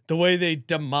thought the way they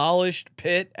demolished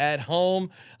Pitt at home,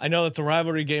 I know it's a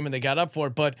rivalry game and they got up for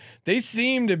it, but they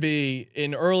seem to be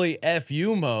in early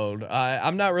FU mode.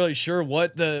 I'm not really sure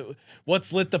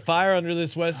what's lit the fire under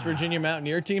this West Virginia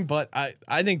Mountaineer team, but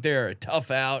I think they're a tough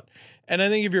out. And I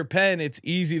think if you're Penn, it's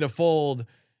easy to fold,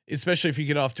 especially if you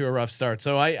get off to a rough start.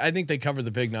 So I think they cover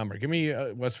the big number. Give me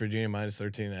West Virginia minus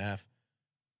 13.5.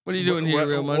 What are you doing here,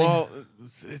 Real Money? Well,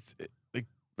 it's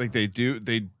like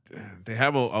they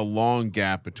have a long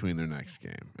gap between their next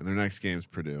game, and their next game is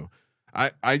Purdue.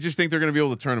 I just think they're going to be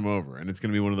able to turn them over, and it's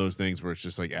going to be one of those things where it's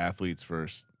just like athletes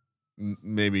versus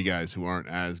maybe guys who aren't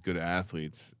as good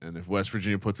athletes. And if West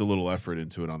Virginia puts a little effort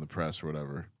into it on the press or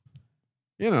whatever,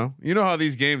 you know how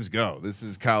these games go. This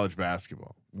is college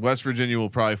basketball. West Virginia will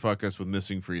probably fuck us with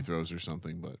missing free throws or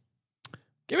something, but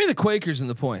Give me the Quakers and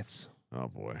the points. oh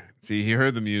boy, see, he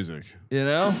heard the music. You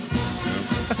know,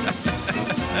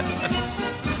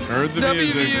 Heard the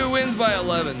music. WVU wins by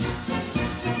 11.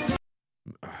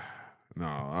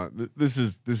 No, this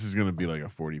is going to be like a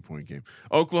 40-point game.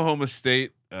 Oklahoma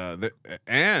State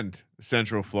and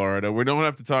Central Florida. We don't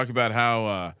have to talk about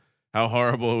how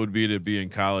horrible it would be to be in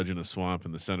college in a swamp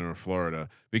in the center of Florida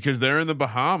because they're in the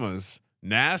Bahamas.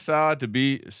 Nassau, to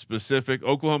be specific.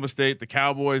 Oklahoma State, the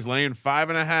Cowboys laying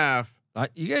 5.5.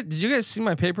 Did you guys see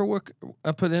my paperwork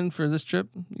I put in for this trip?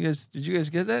 Did you guys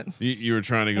get that? You were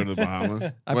trying to go to the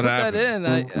Bahamas. I What put happened?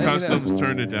 that in. Customs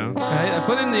turned it down. I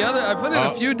put in the other. I put in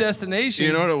a few destinations.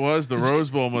 You know what it was? The Rose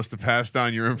Bowl must have passed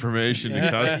on your information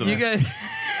to customs. You guys,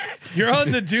 You're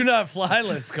on the do not fly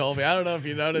list, Colby. I don't know if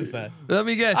you noticed that. let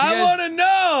me guess. I want to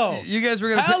know. You guys were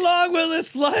gonna. How long will this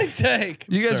flight take?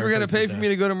 You guys Sir, were gonna please pay sit for down. me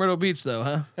to go to Myrtle Beach, though,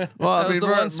 huh? Well, That was the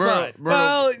one spot.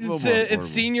 Well, it's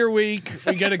senior week.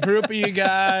 We get a group of you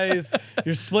guys.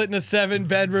 You're splitting a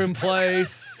 7-bedroom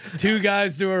place. 2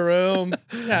 guys to a room.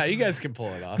 Yeah, you guys can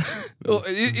pull it off. Well,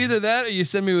 either that or you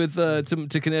send me with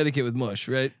to Connecticut with Mush,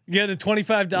 right? You get a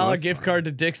 $25 that's gift fine. card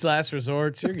to Dick's Last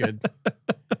Resorts. You're good.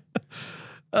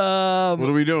 What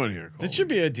are we doing here? This should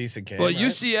be a decent game. Well, right?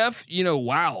 UCF,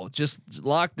 wow, just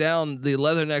locked down the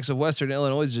Leathernecks of Western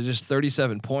Illinois to just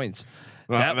 37 points.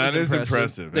 Well, that was is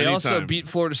impressive. They also Anytime. beat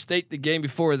Florida State the game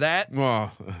before that.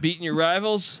 Well, Beating your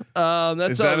rivals,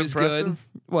 that's Is that always impressive? good.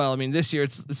 Well, I mean, this year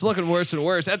it's looking worse and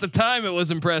worse. At the time, it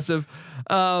was impressive.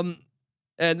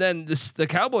 And then the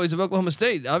Cowboys of Oklahoma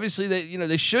State, obviously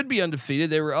they should be undefeated.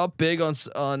 They were up big on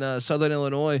Southern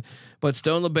Illinois, but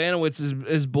Stone Labanowitz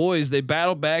his boys, they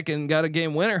battled back and got a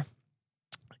game winner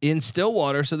in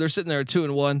Stillwater. So they're sitting there at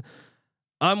 2-1.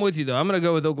 I'm with you though. I'm going to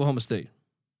go with Oklahoma State.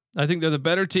 I think they're the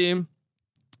better team.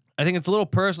 I think it's a little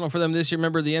personal for them this year.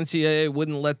 Remember, the NCAA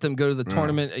wouldn't let them go to the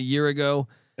tournament a year ago.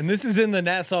 And this is in the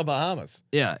Nassau Bahamas.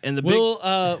 Yeah, and the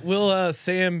Will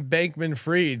Sam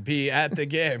Bankman-Fried be at the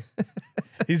game?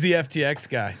 He's the FTX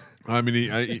guy. I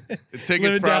mean, tickets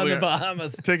Living down probably the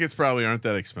Bahamas. tickets probably aren't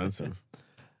that expensive.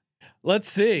 Let's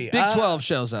see. Big 12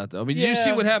 shells out though. I mean, did you see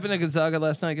yeah. what happened at Gonzaga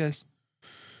last night, guys?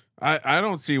 I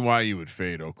don't see why you would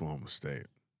fade Oklahoma State.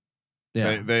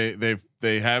 Yeah,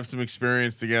 They have some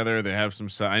experience together. They have some.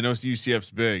 I know UCF's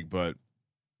big, but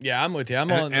Yeah, I'm with you. I'm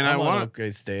And- and I on wanna- OK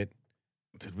State.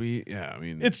 did we? Yeah, I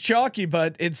mean, It's chalky,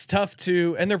 but it's tough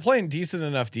to. And they're playing decent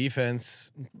enough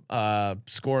defense,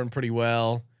 scoring pretty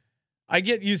well. I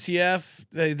get UCF.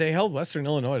 They held Western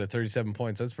Illinois to 37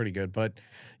 points. That's pretty good. But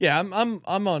yeah, I'm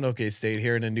on OK State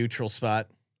here in a neutral spot.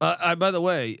 by the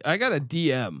way, I got a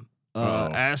DM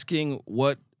Uh-oh. asking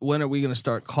when are we going to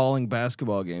start calling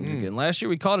basketball games again? Last year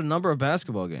we called a number of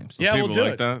basketball games. Yeah, we'll people do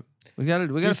like it. that. We got to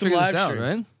some figure this live out,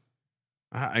 streams.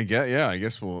 right? I get. Yeah, I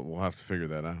guess we'll have to figure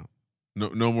that out.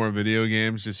 No more video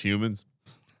games, just humans.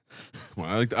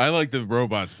 Well, I like the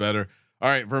robots better. All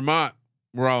right, Vermont.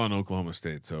 We're all in Oklahoma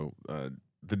State, so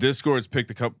the Discord's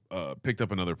picked up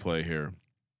another play here.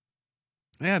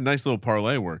 Yeah, nice little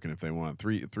parlay working if they want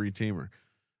three teamer.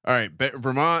 All right,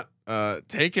 Vermont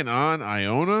taking on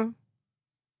Iona.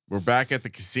 We're back at the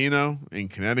casino in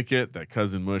Connecticut. That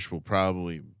cousin Mush will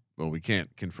probably. Well, we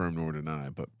can't confirm nor deny,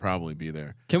 but probably be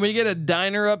there. Can we get a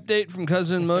diner update from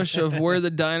Cousin Mush of where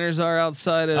the diners are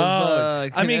outside of?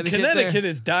 I mean, Connecticut there?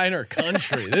 is diner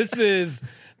country. This is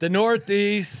the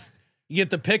Northeast. You get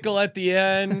the pickle at the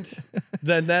end.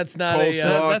 Then that's not Coleslaw.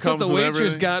 That's what comes the with waitress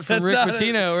everything. got from That's Rick not a-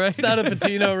 Pitino, right? It's not a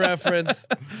Patino reference.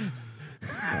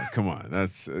 Oh, come on,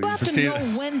 that's You have to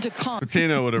know when to come.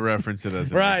 Patino would have referenced it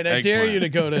as an Right. I dare eggplant. you to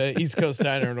go to East Coast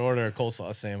Diner and order a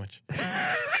coleslaw sandwich.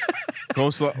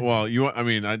 Coleslaw. Well, I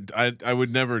mean, I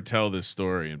would never tell this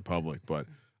story in public, but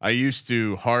I used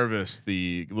to harvest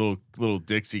the little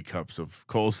Dixie cups of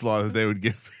coleslaw that they would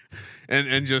give, and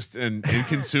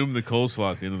consume the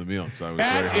coleslaw at the end of the meal. So I was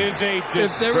very hungry.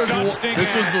 If there was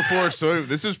This was before soy.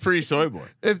 This was pre Soy Boy.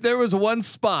 if there was one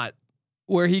spot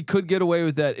where he could get away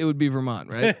with that, it would be Vermont,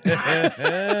 right?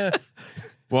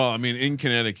 Well, I mean, in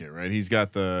Connecticut, right? He's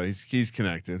got he's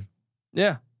connected.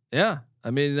 Yeah, yeah. I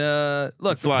mean, look,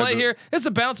 It's the play live. here. It's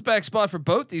a bounce back spot for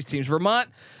both these teams. Vermont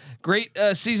great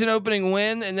season opening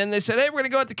win, and then they said, "Hey, we're gonna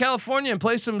go out to California and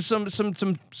play some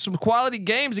quality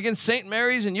games against St.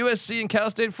 Mary's and USC and Cal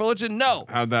State Fullerton." No,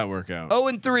 How'd that work out?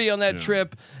 0-3 on that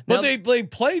trip. But Now, they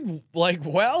played like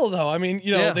well though. I mean,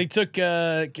 they took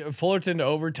Fullerton to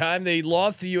overtime. They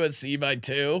lost to USC by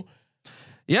 2.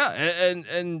 yeah,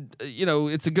 and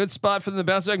it's a good spot for them to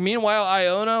bounce back. Meanwhile,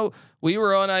 Iona, we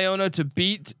were on Iona to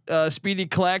beat Speedy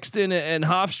Claxton and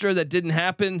Hofstra. That didn't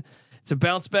happen. It's a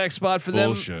bounce back spot for them.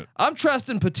 Bullshit. I'm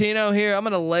trusting Patino here. I'm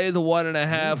going to lay the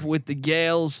 1.5 with the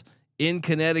Gales in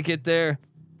Connecticut. There,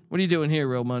 what are you doing here,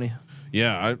 real money?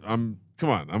 Yeah, I'm. Come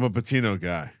on, I'm a Patino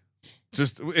guy.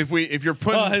 Just if you're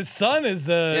putting His son is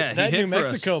that New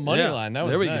Mexico money line. That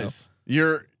was nice.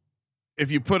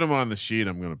 If you put him on the sheet,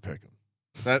 I'm going to pick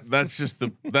him. That's just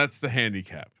that's the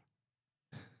handicap.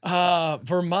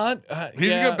 Vermont.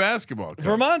 He's a good basketball coach.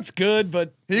 Vermont's good,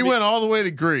 but He went all the way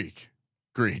to Greek.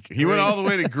 He went all the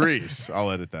way to Greece.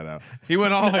 I'll edit that out. He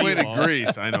went all the way to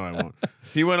Greece. I know I won't.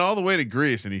 He went all the way to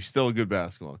Greece, and he's still a good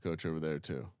basketball coach over there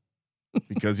too,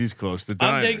 because he's close to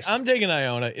Diners. I'm taking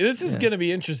Iona. This is going to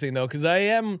be interesting though, because I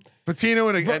am. Patino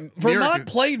and Vermont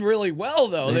played really well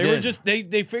though. They were did. just they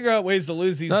figure out ways to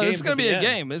lose these games. It's going to be a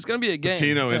game. It's going to be a game.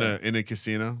 Patino in a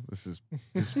casino.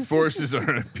 His forces are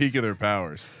at a peak of their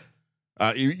powers.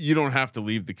 You don't have to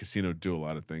leave the casino to do a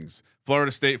lot of things.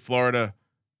 Florida State, Florida.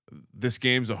 This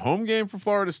game's a home game for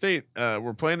Florida State.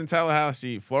 We're playing in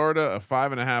Tallahassee, Florida. A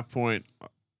 5.5 point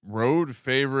road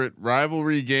favorite.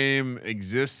 Rivalry game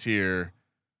exists here.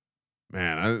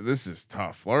 Man, this is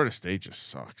tough. Florida State just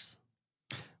sucks.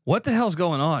 What the hell's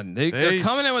going on? They're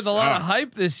coming in with a lot of suck.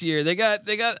 hype this year. They got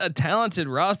a talented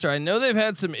roster. I know they've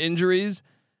had some injuries.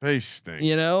 They stink.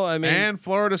 I mean, and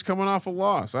Florida's coming off a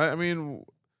loss. I mean,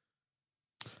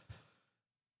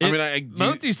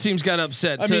 both these teams got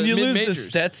upset. I mean, you lose to mid-majors.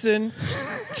 Stetson,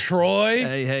 Troy.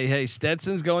 Hey!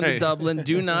 Stetson's going to Dublin.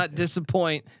 Do not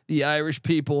disappoint the Irish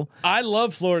people. I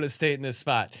love Florida State in this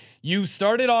spot. You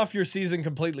started off your season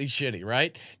completely shitty,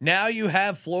 right? Now you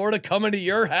have Florida coming to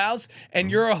your house,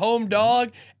 and you're a home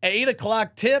dog.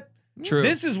 8:00 tip. True.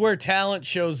 This is where talent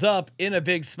shows up in a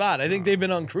big spot. I think they've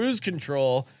been on cruise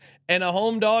control, and a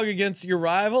home dog against your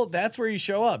rival. That's where you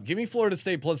show up. Give me Florida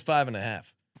State plus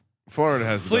 5.5. Florida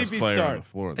has the best Sleepy player start. on the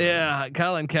floor. Yeah,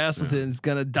 Colin Castleton's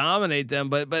gonna dominate them,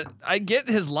 but I get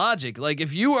his logic. Like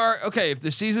if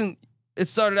the season it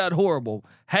started out horrible,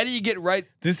 how do you get right?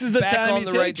 This is the back time on you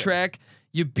the take right it. track.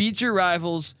 You beat your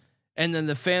rivals, and then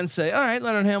the fans say, "All right,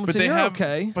 Leonard Hamilton, But they you're have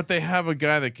okay." But they have a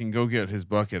guy that can go get his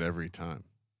bucket every time.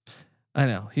 I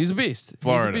know he's a beast.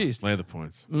 Florida, he's a beast. lay the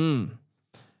points. I'm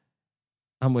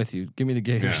with you. Give me the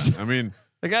Gators. Yeah, I mean,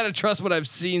 I gotta trust what I've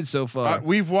seen so far.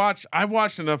 I've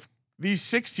watched enough. These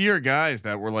 6-year guys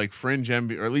that were like fringe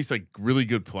NBA, or at least like really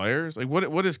good players. Like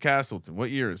what is Castleton? What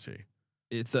year is he?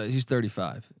 He's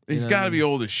 35. He's got to be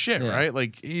old as shit, Yeah. right?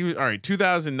 Like he was all right.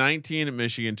 2019 at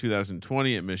Michigan,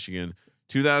 2020 at Michigan,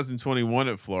 2021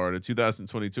 at Florida,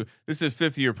 2022. This is his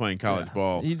 5th year playing college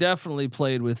ball. He definitely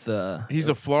played with. He's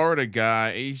a Florida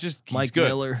guy. He's Mike good.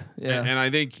 Miller. Yeah, And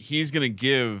I think he's gonna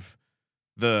give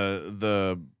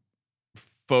the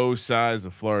faux size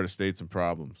of Florida State some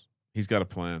problems. He's got a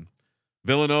plan.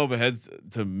 Villanova heads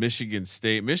to Michigan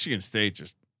State. Michigan State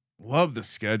just love the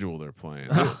schedule they're playing.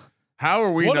 How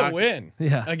are we What not a win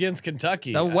Yeah. against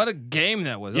Kentucky. What a game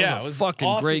that was. Yeah, That it was was a fucking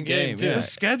awesome great game, game. too. Yeah. the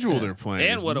schedule they're playing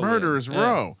And is what a win. murderous Yeah.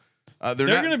 row. They're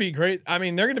Not- going to be great. I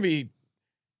mean, they're going to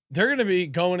be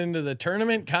going into the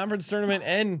tournament, conference tournament,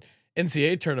 and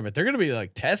NCAA tournament. They're going to be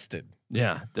like tested.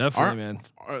 Yeah, definitely, man.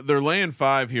 They're laying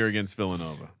 5 here against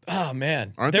Villanova. Oh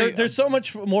man, Aren't they're they- so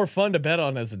much more fun to bet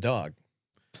on as a dog.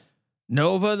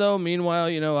 Nova though, meanwhile,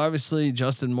 obviously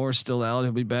Justin Moore's still out.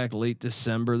 He'll be back late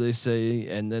December, they say,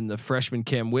 and then the freshman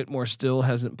Cam Whitmore still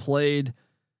hasn't played.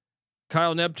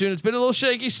 Kyle Neptune, it's been a little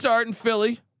shaky start in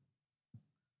Philly.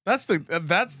 That's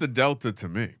the delta to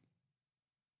me.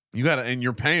 You got to, and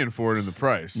you're paying for it in the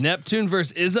price. Neptune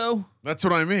versus Izzo. That's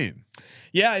what I mean.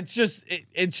 Yeah, it's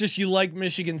just you like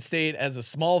Michigan State as a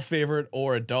small favorite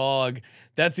or a dog.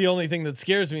 That's the only thing that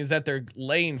scares me is that they're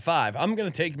laying 5. I'm going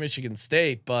to take Michigan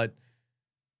State, but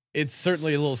it's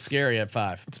certainly a little scary at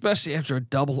 5. Especially after a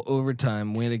double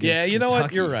overtime win against Yeah, you know what?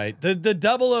 Kentucky. You're right. The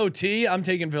double OT, I'm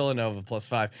taking Villanova plus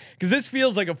 5 because this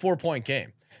feels like a 4-point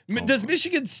game. Does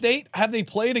Michigan State have they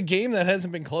played a game that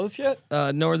hasn't been close yet?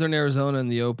 Northern Arizona in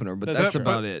the opener, but that's true.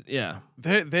 about it. Yeah.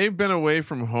 They've been away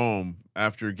from home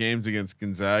after games against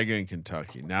Gonzaga and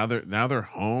Kentucky. Now they're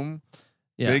home.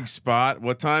 Yeah. Big spot.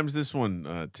 What time's this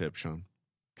one tip, Sean?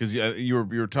 Because you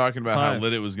were talking about 5. how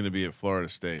lit it was going to be at Florida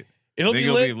State. It'll Think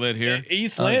be lit here.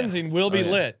 East Oh, yeah. Lansing will be Oh,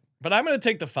 yeah. lit, but I'm going to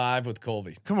take the 5 with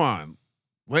Colby. Come on,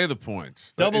 Lay the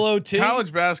points. Double OT.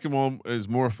 College basketball is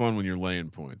more fun when you're laying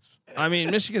points. I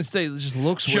mean, Michigan State just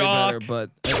looks way Chalk. better, but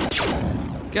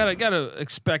gotta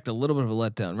expect a little bit of a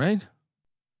letdown, right?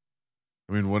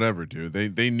 I mean, whatever, dude.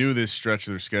 They knew this stretch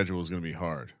of their schedule was going to be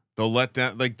hard. The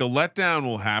letdown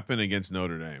will happen against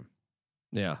Notre Dame.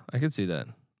 Yeah, I could see that.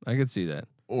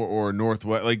 Or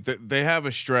Northwest. Like they have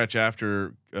a stretch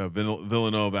after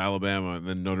Villanova, Alabama, and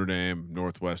then Notre Dame,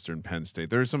 Northwestern, Penn State.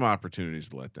 There's some opportunities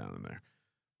to let down in there.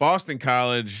 Boston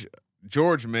College,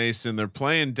 George Mason. They're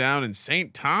playing down in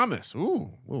St. Thomas.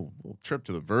 Ooh, little trip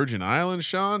to the Virgin Islands,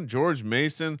 Sean. George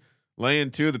Mason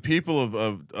laying 2. The people of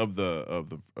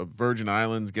the Virgin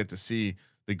Islands get to see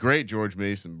the great George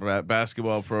Mason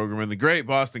basketball program and the great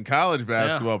Boston College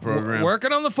basketball program. We're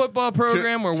working on the football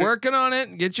program. We're working on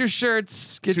it. Get your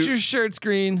shirts. Get your shirts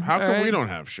green. How come right? we don't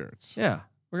have shirts? Yeah,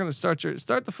 we're gonna start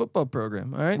the football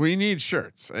program. All right. We need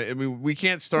shirts. I mean, we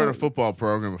can't start a football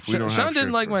program if we don't have Sean shirts.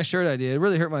 didn't like my first. shirt idea. It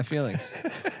really hurt my feelings.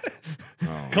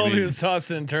 Oh, Colby was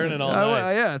tossing and turning all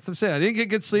night. Yeah, that's what I'm saying. I didn't get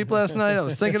good sleep last night. I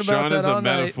was thinking about Sean that is all a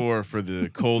night. metaphor for the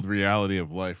cold reality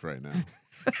of life right now.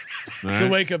 All It's a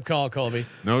right? wake up call, Colby.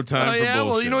 No time Oh for yeah,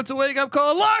 bullshit. well you know what's a wake up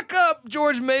call? Lock up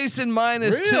George Mason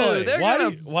 -2. Really? They're Why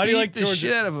gonna do you like beat the Georgia?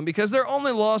 shit out of them because their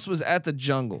only loss was at the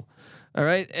Jungle. All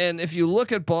right, and if you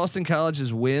look at Boston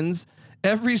College's wins,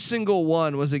 every single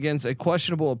one was against a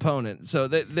questionable opponent. So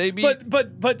they beat.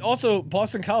 But also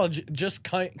Boston College just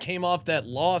came off that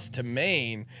loss to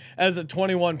Maine as a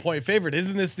 21-point favorite.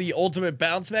 Isn't this the ultimate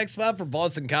bounce back spot for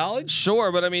Boston College?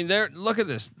 Sure, but I mean, look at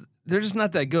this. They're just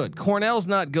not that good. Cornell's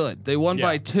not good. They won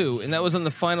by 2, and that was in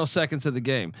the final seconds of the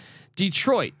game.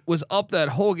 Detroit was up that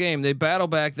whole game. They battle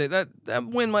back. That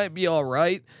win might be all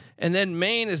right, and then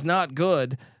Maine is not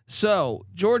good. So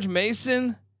George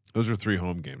Mason. Those are 3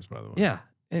 home games, by the way. Yeah,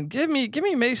 and give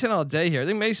me Mason all day here. I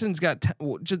think Mason's got.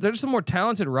 They're just a more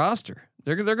talented roster.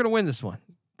 They're going to win this one.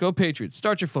 Go Patriots!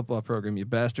 Start your football program, you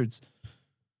bastards.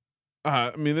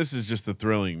 I mean, this is just a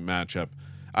thrilling matchup.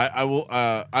 I will.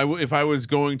 If I was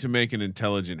going to make an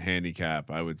intelligent handicap,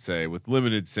 I would say with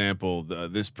limited sample,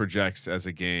 this projects as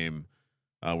a game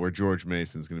where George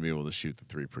Mason's going to be able to shoot the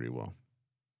 3 pretty well.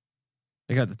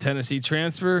 They got the Tennessee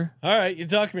transfer. All right, you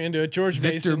talked me into it. George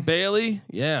Victor Mason. Bailey,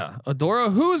 yeah.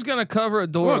 Adora, who's going to cover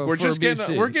Adora? Look, we're for just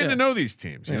BC? getting to know these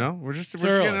teams. You know, we're just getting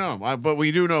to know them. But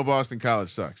we do know Boston College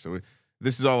sucks. So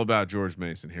this is all about George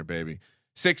Mason here, baby.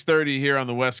 6:30 here on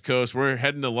the West Coast. We're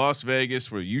heading to Las Vegas,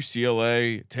 where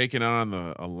UCLA taking on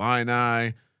the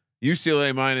Illini.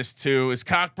 UCLA -2. Is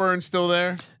Cockburn still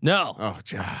there? No, Oh,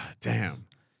 damn.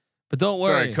 but don't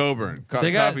worry. Sorry, Coburn.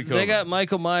 They got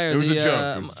Michael Meyer. It was a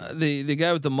joke. The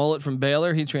guy with the mullet from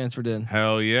Baylor. He transferred in.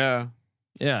 Hell yeah.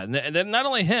 Yeah, and then not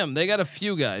only him, they got a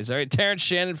few guys. All right, Terrence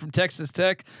Shannon from Texas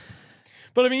Tech.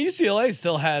 But I mean, UCLA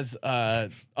still has a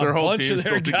Their whole bunch team's of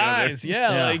their still together. guys.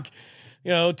 Yeah,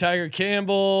 like Tiger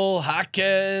Campbell,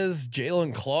 Jaquez,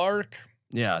 Jalen Clark.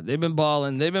 Yeah, they've been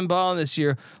balling. They've been balling this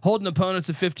year, holding opponents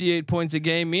to 58 points a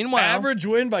game. Meanwhile, Average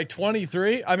win by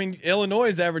 23. I mean,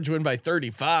 Illinois' average win by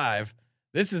 35.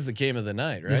 This is the game of the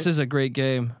night, right? this is a great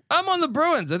game. I'm on the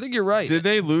Bruins. I think you're right. Did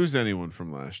they lose anyone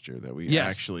from last year that we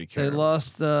actually care They about?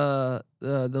 lost the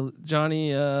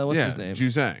Johnny. What's his name?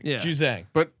 Juzang. Yeah. Juzang.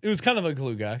 But It was kind of a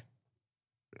glue guy.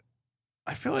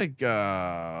 I feel like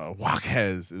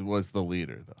Jaquez was the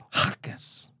leader though.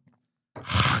 Huckus.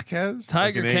 Jaquez?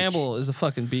 Tiger Like an H. Campbell is a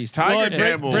fucking beast. Tiger Well,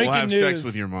 Campbell will breaking have sex news.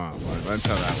 with your mom. That's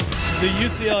how that The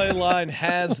UCLA line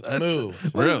has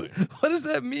moved. works. Really? What does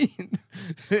that mean?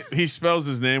 He spells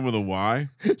his name with a Y.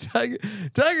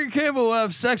 Tiger Campbell will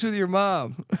have sex with your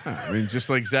mom. I mean, just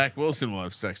like Zach Wilson will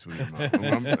have sex with your mom.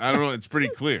 I don't know. It's pretty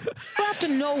clear. You have to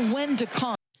know when to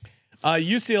come.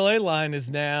 UCLA line is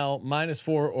now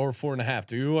 -4 or 4.5.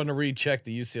 Do you want to recheck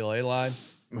the UCLA line?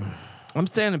 I'm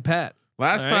standing pat.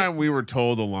 Last All right. time we were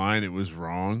told a line, it was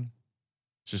wrong.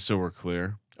 Just so we're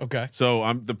clear. Okay.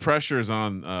 So the pressure is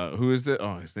on. Who is it?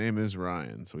 Oh, his name is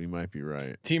Ryan, so he might be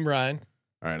right. Team Ryan.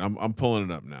 All right, I'm pulling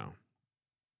it up now.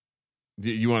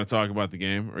 Do you want to talk about the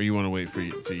game, or you want to wait for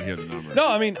you till you hear the number? No,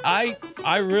 I mean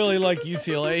I really like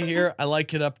UCLA here. I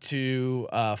like it up to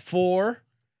 4.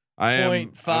 I am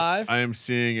 0.5. I am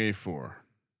seeing a 4.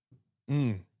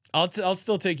 I'll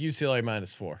still take UCLA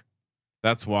 -4.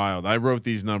 That's wild. I wrote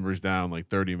these numbers down like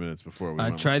 30 minutes before we. I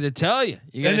went tried to tell you.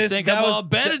 You guys think I'm all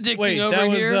Benedicting wait, over that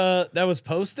here? was that was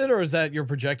posted, or is that your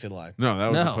projected line? No,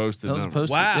 that was no, a posted that was number.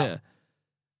 posted. Wow.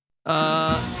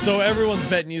 Yeah. So everyone's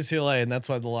betting UCLA, and that's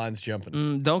why the line's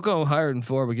jumping. Don't go higher than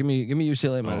 4, but give me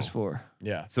UCLA -4.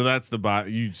 Yeah. So that's the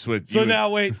bot. You switch. So you now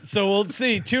wait. So we'll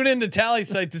see. Tune in to Tally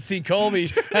Site to see Colby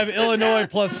have Illinois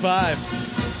 +5.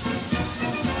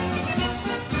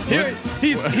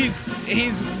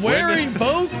 He's wearing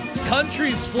both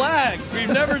countries' flags. We've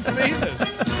never seen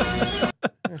this.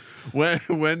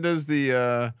 When does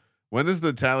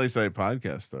the Tally Site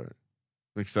podcast start?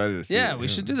 I'm excited to see. Yeah, we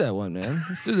should do that one, man.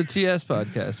 Let's do the TS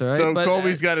podcast. All right. So But,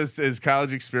 Colby's got his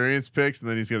college experience picks, and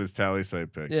then he's got his Tally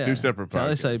Site picks. yeah, Two separate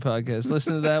podcasts. Tally Site podcast.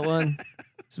 Listen to that one.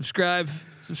 Subscribe,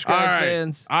 All right.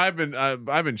 fans. I've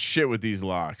been shit with these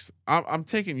locks. I'm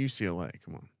taking UCLA.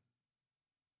 Come on.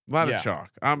 A lot Yeah. of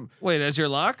chalk. Wait, as your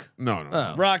lock? No.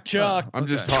 Oh. Rock chalk. I'm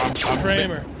Okay. just I'm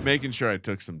Kramer. making sure I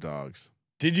took some dogs.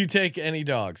 Did you take any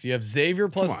dogs? You have Xavier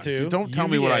Come plus on, 2. dude, don't tell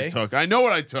me what I UVA. took. I know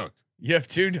what I took. You have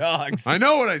 2 dogs. I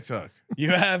know what I took. You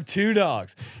have 2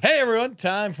 dogs. Hey everyone,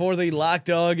 time for the Lock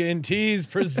Dog and Tease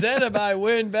presented by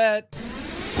WinBet.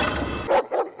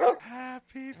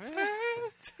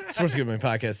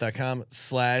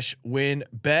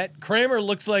 SportsGamblingPodcast.com/WinBet. Kramer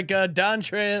looks like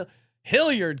Dontre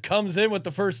Hilliard comes in with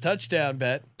the first touchdown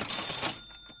bet.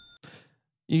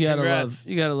 You gotta Congrats.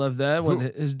 love that when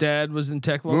his dad was in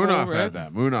Tech. Moonoff right? had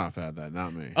that. Moonoff had that,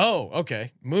 not me. Oh,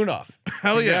 okay. Moonoff.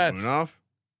 Hell yeah, Congrats. Moonoff.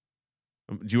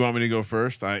 Do you want me to go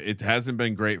first? It hasn't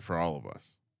been great for all of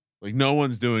us. Like no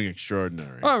one's doing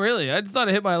extraordinary. Oh, really? I thought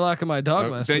I hit my lock of my dog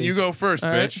last Then week. you go first,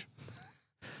 All bitch.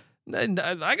 right.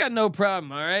 I got no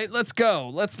problem. All right, let's go.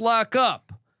 Let's lock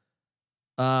up.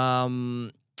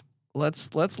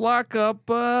 Let's lock up.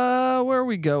 Where are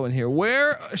we going here?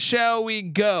 Where shall we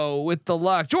go with the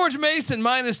lock? George Mason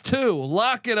 -2.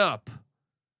 Lock it up.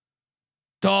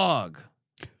 Dog.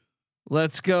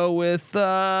 Let's go with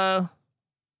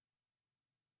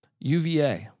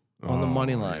UVA on the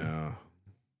money line. Yeah,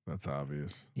 that's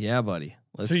obvious. Yeah, buddy.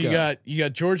 Let's so you go.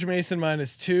 got George Mason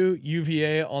 -2,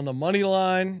 UVA on the money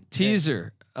line.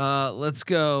 Teaser. Let's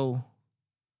go.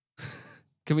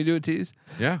 Can we do a tease?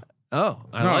 Yeah. Oh,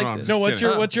 I No, like no, I'm this. just No,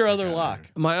 kidding. what's your other lock?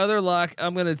 My other lock,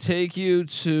 I'm gonna take you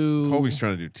to. Colby's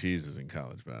trying to do teases in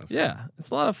college basketball. Yeah, it's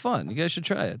a lot of fun. You guys should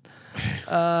try it.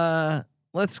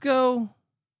 Let's go.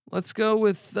 Let's go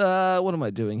with what am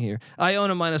I doing here?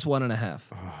 Iona -1.5.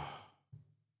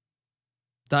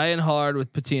 Dying hard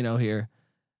with Patino here.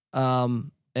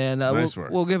 And Nice we'll,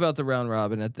 work. we'll give out the round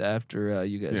robin after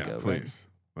you guys Yeah, go. right? please.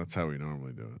 That's how we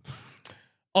normally do it.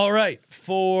 All right,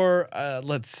 for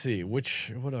let's see, what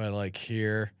do I like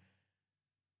here?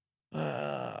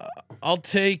 I'll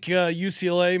take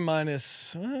UCLA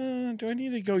minus. Do I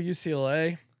need to go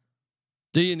UCLA?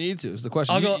 Do you need to? Is the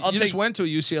question. I'll You, go- I'll you just take- went to a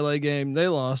UCLA game. They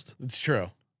lost. It's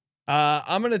true.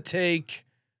 I'm gonna take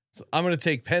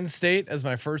Penn State as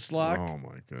my first lock, Oh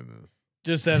my goodness.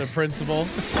 just out of principle.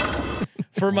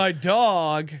 For my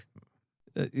dog,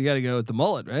 You got to go with the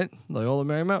mullet, right? Loyola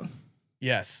Marymount.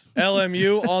 yes,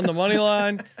 LMU on the money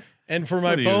line. And for my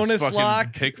What are you, this bonus fucking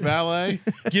lock, pick valet.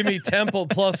 give me Temple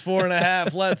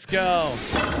 +4.5. Let's go.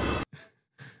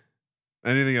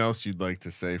 Anything else you'd like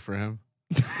to say for him?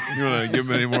 You want to give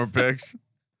him any more picks?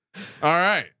 All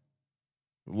right.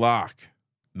 Lock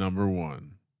number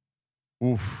 1.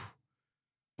 Oof.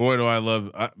 Boy, do I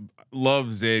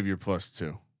love Xavier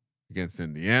 +2 against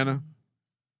Indiana.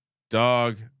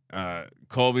 Dog.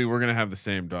 Colby, we're gonna have the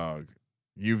same dog.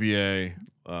 UVA.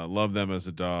 Love them as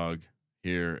a dog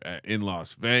here in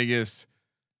Las Vegas.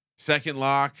 Second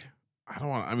lock.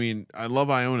 I love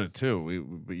Iona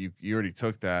too. But you already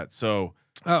took that. So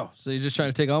Oh, so you're just trying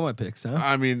to take all my picks, huh?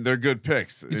 I mean, they're good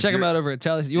picks. You check them out over at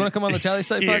Tally. You want to come on the Tally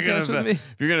Site podcast with me?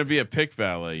 If you're gonna be a pick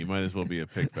valet, you might as well be a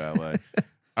pick valet.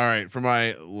 All right, for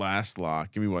my last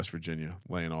lock, give me West Virginia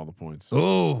laying all the points.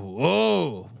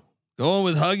 Oh, going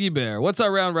with Huggy Bear. What's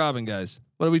our round robin, guys?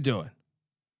 What are we doing?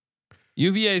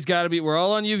 UVA's got to be. We're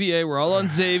all on UVA. We're all on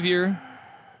Xavier.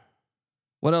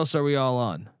 What else are we all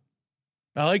on?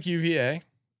 I like UVA.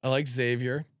 I like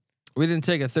Xavier. We didn't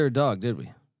take a third dog, did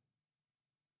we?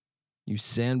 You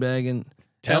sandbagging.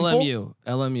 Temple?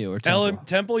 LMU or Temple.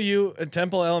 Temple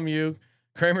LMU.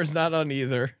 Kramer's not on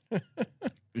either.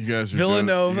 You guys are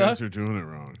Villanova. you guys are doing it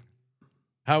wrong.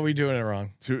 How are we doing it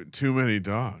wrong? Too many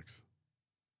dogs.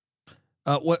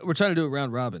 What we're trying to do a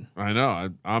round robin. I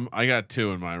know. I got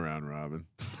 2 in my round robin.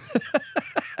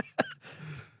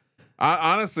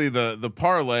 Honestly, the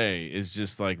parlay is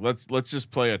just like let's just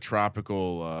play a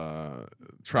tropical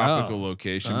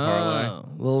location parlay.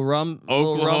 Little rum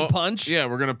punch. Yeah,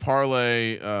 we're gonna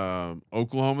parlay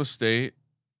Oklahoma State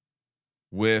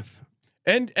with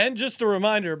And just a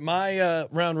reminder, my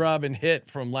round robin hit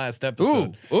from last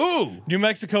episode. Ooh. New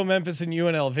Mexico, Memphis, and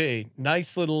UNLV.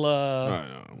 Nice little. no,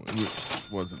 it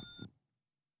wasn't.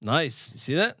 Nice. You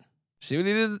see that? See what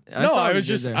he did?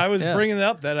 I was bringing it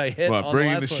up that I hit. What, on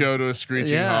bringing the last show to a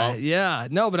screeching halt. Yeah.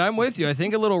 No, but I'm with you. I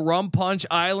think a little rum punch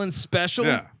island special.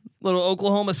 Yeah. Little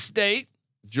Oklahoma State.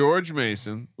 George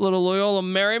Mason, Little Loyola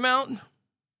Marymount,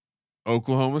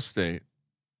 Oklahoma State.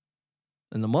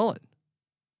 and the mullet.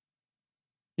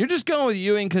 You're just going with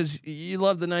Ewing because you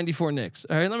love the '94 Knicks.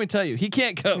 All right, let me tell you, he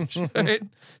can't coach. All right?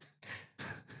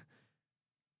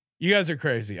 You guys are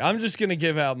crazy. I'm just gonna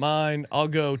give out mine. I'll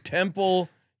go Temple,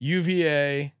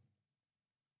 UVA,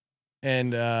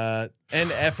 and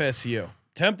FSU.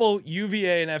 Temple,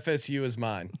 UVA, and FSU is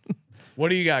mine. What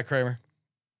do you got, Kramer?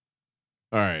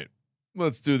 All right,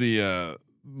 let's do the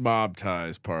mob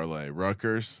ties parlay.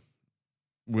 Rutgers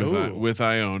with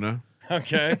Iona.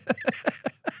 Okay.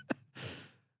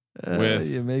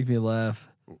 You make me laugh.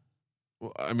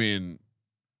 Well, I mean,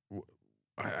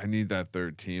 I need that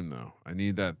third team though. I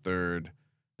need that third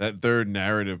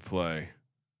narrative play.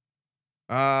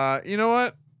 You know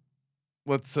what?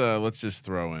 Let's just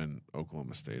throw in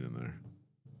Oklahoma State in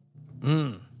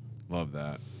there. Love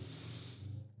that.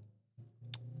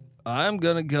 I'm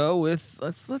gonna go with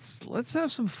let's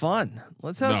have some fun.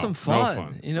 Let's have some fun. No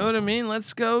fun. You know what I mean?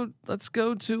 Let's go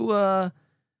to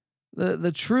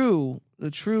the true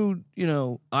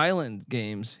island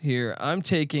games here. I'm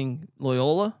taking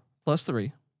Loyola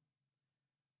 +3.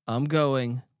 I'm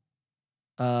going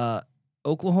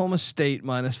Oklahoma State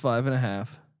 -5.5.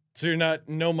 So you're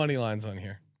no money lines on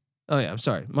here. Oh yeah, I'm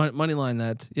sorry. Money line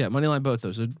that. Yeah, money line both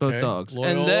those. Both Okay. dogs.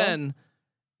 Loyola?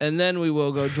 And then we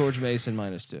will go George Mason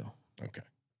 -2. Okay.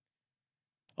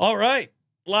 All right.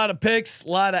 A lot of picks, a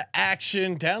lot of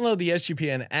action. Download the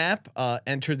SGPN app,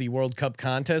 enter the World Cup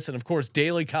contest, and of course,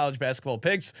 daily college basketball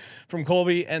picks from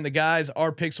Colby and the guys.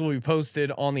 Our picks will be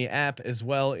posted on the app as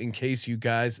well in case you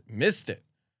guys missed it.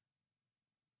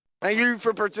 Thank you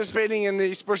for participating in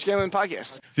the Sports Gambling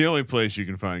Podcast. It's the only place you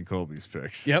can find Colby's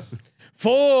picks. Yep.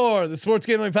 For the Sports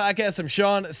Gambling Podcast, I'm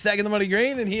Sean, second the money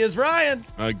green, and he is Ryan.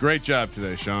 Great job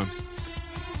today, Sean.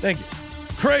 Thank you.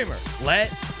 Kramer,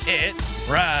 let it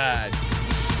ride.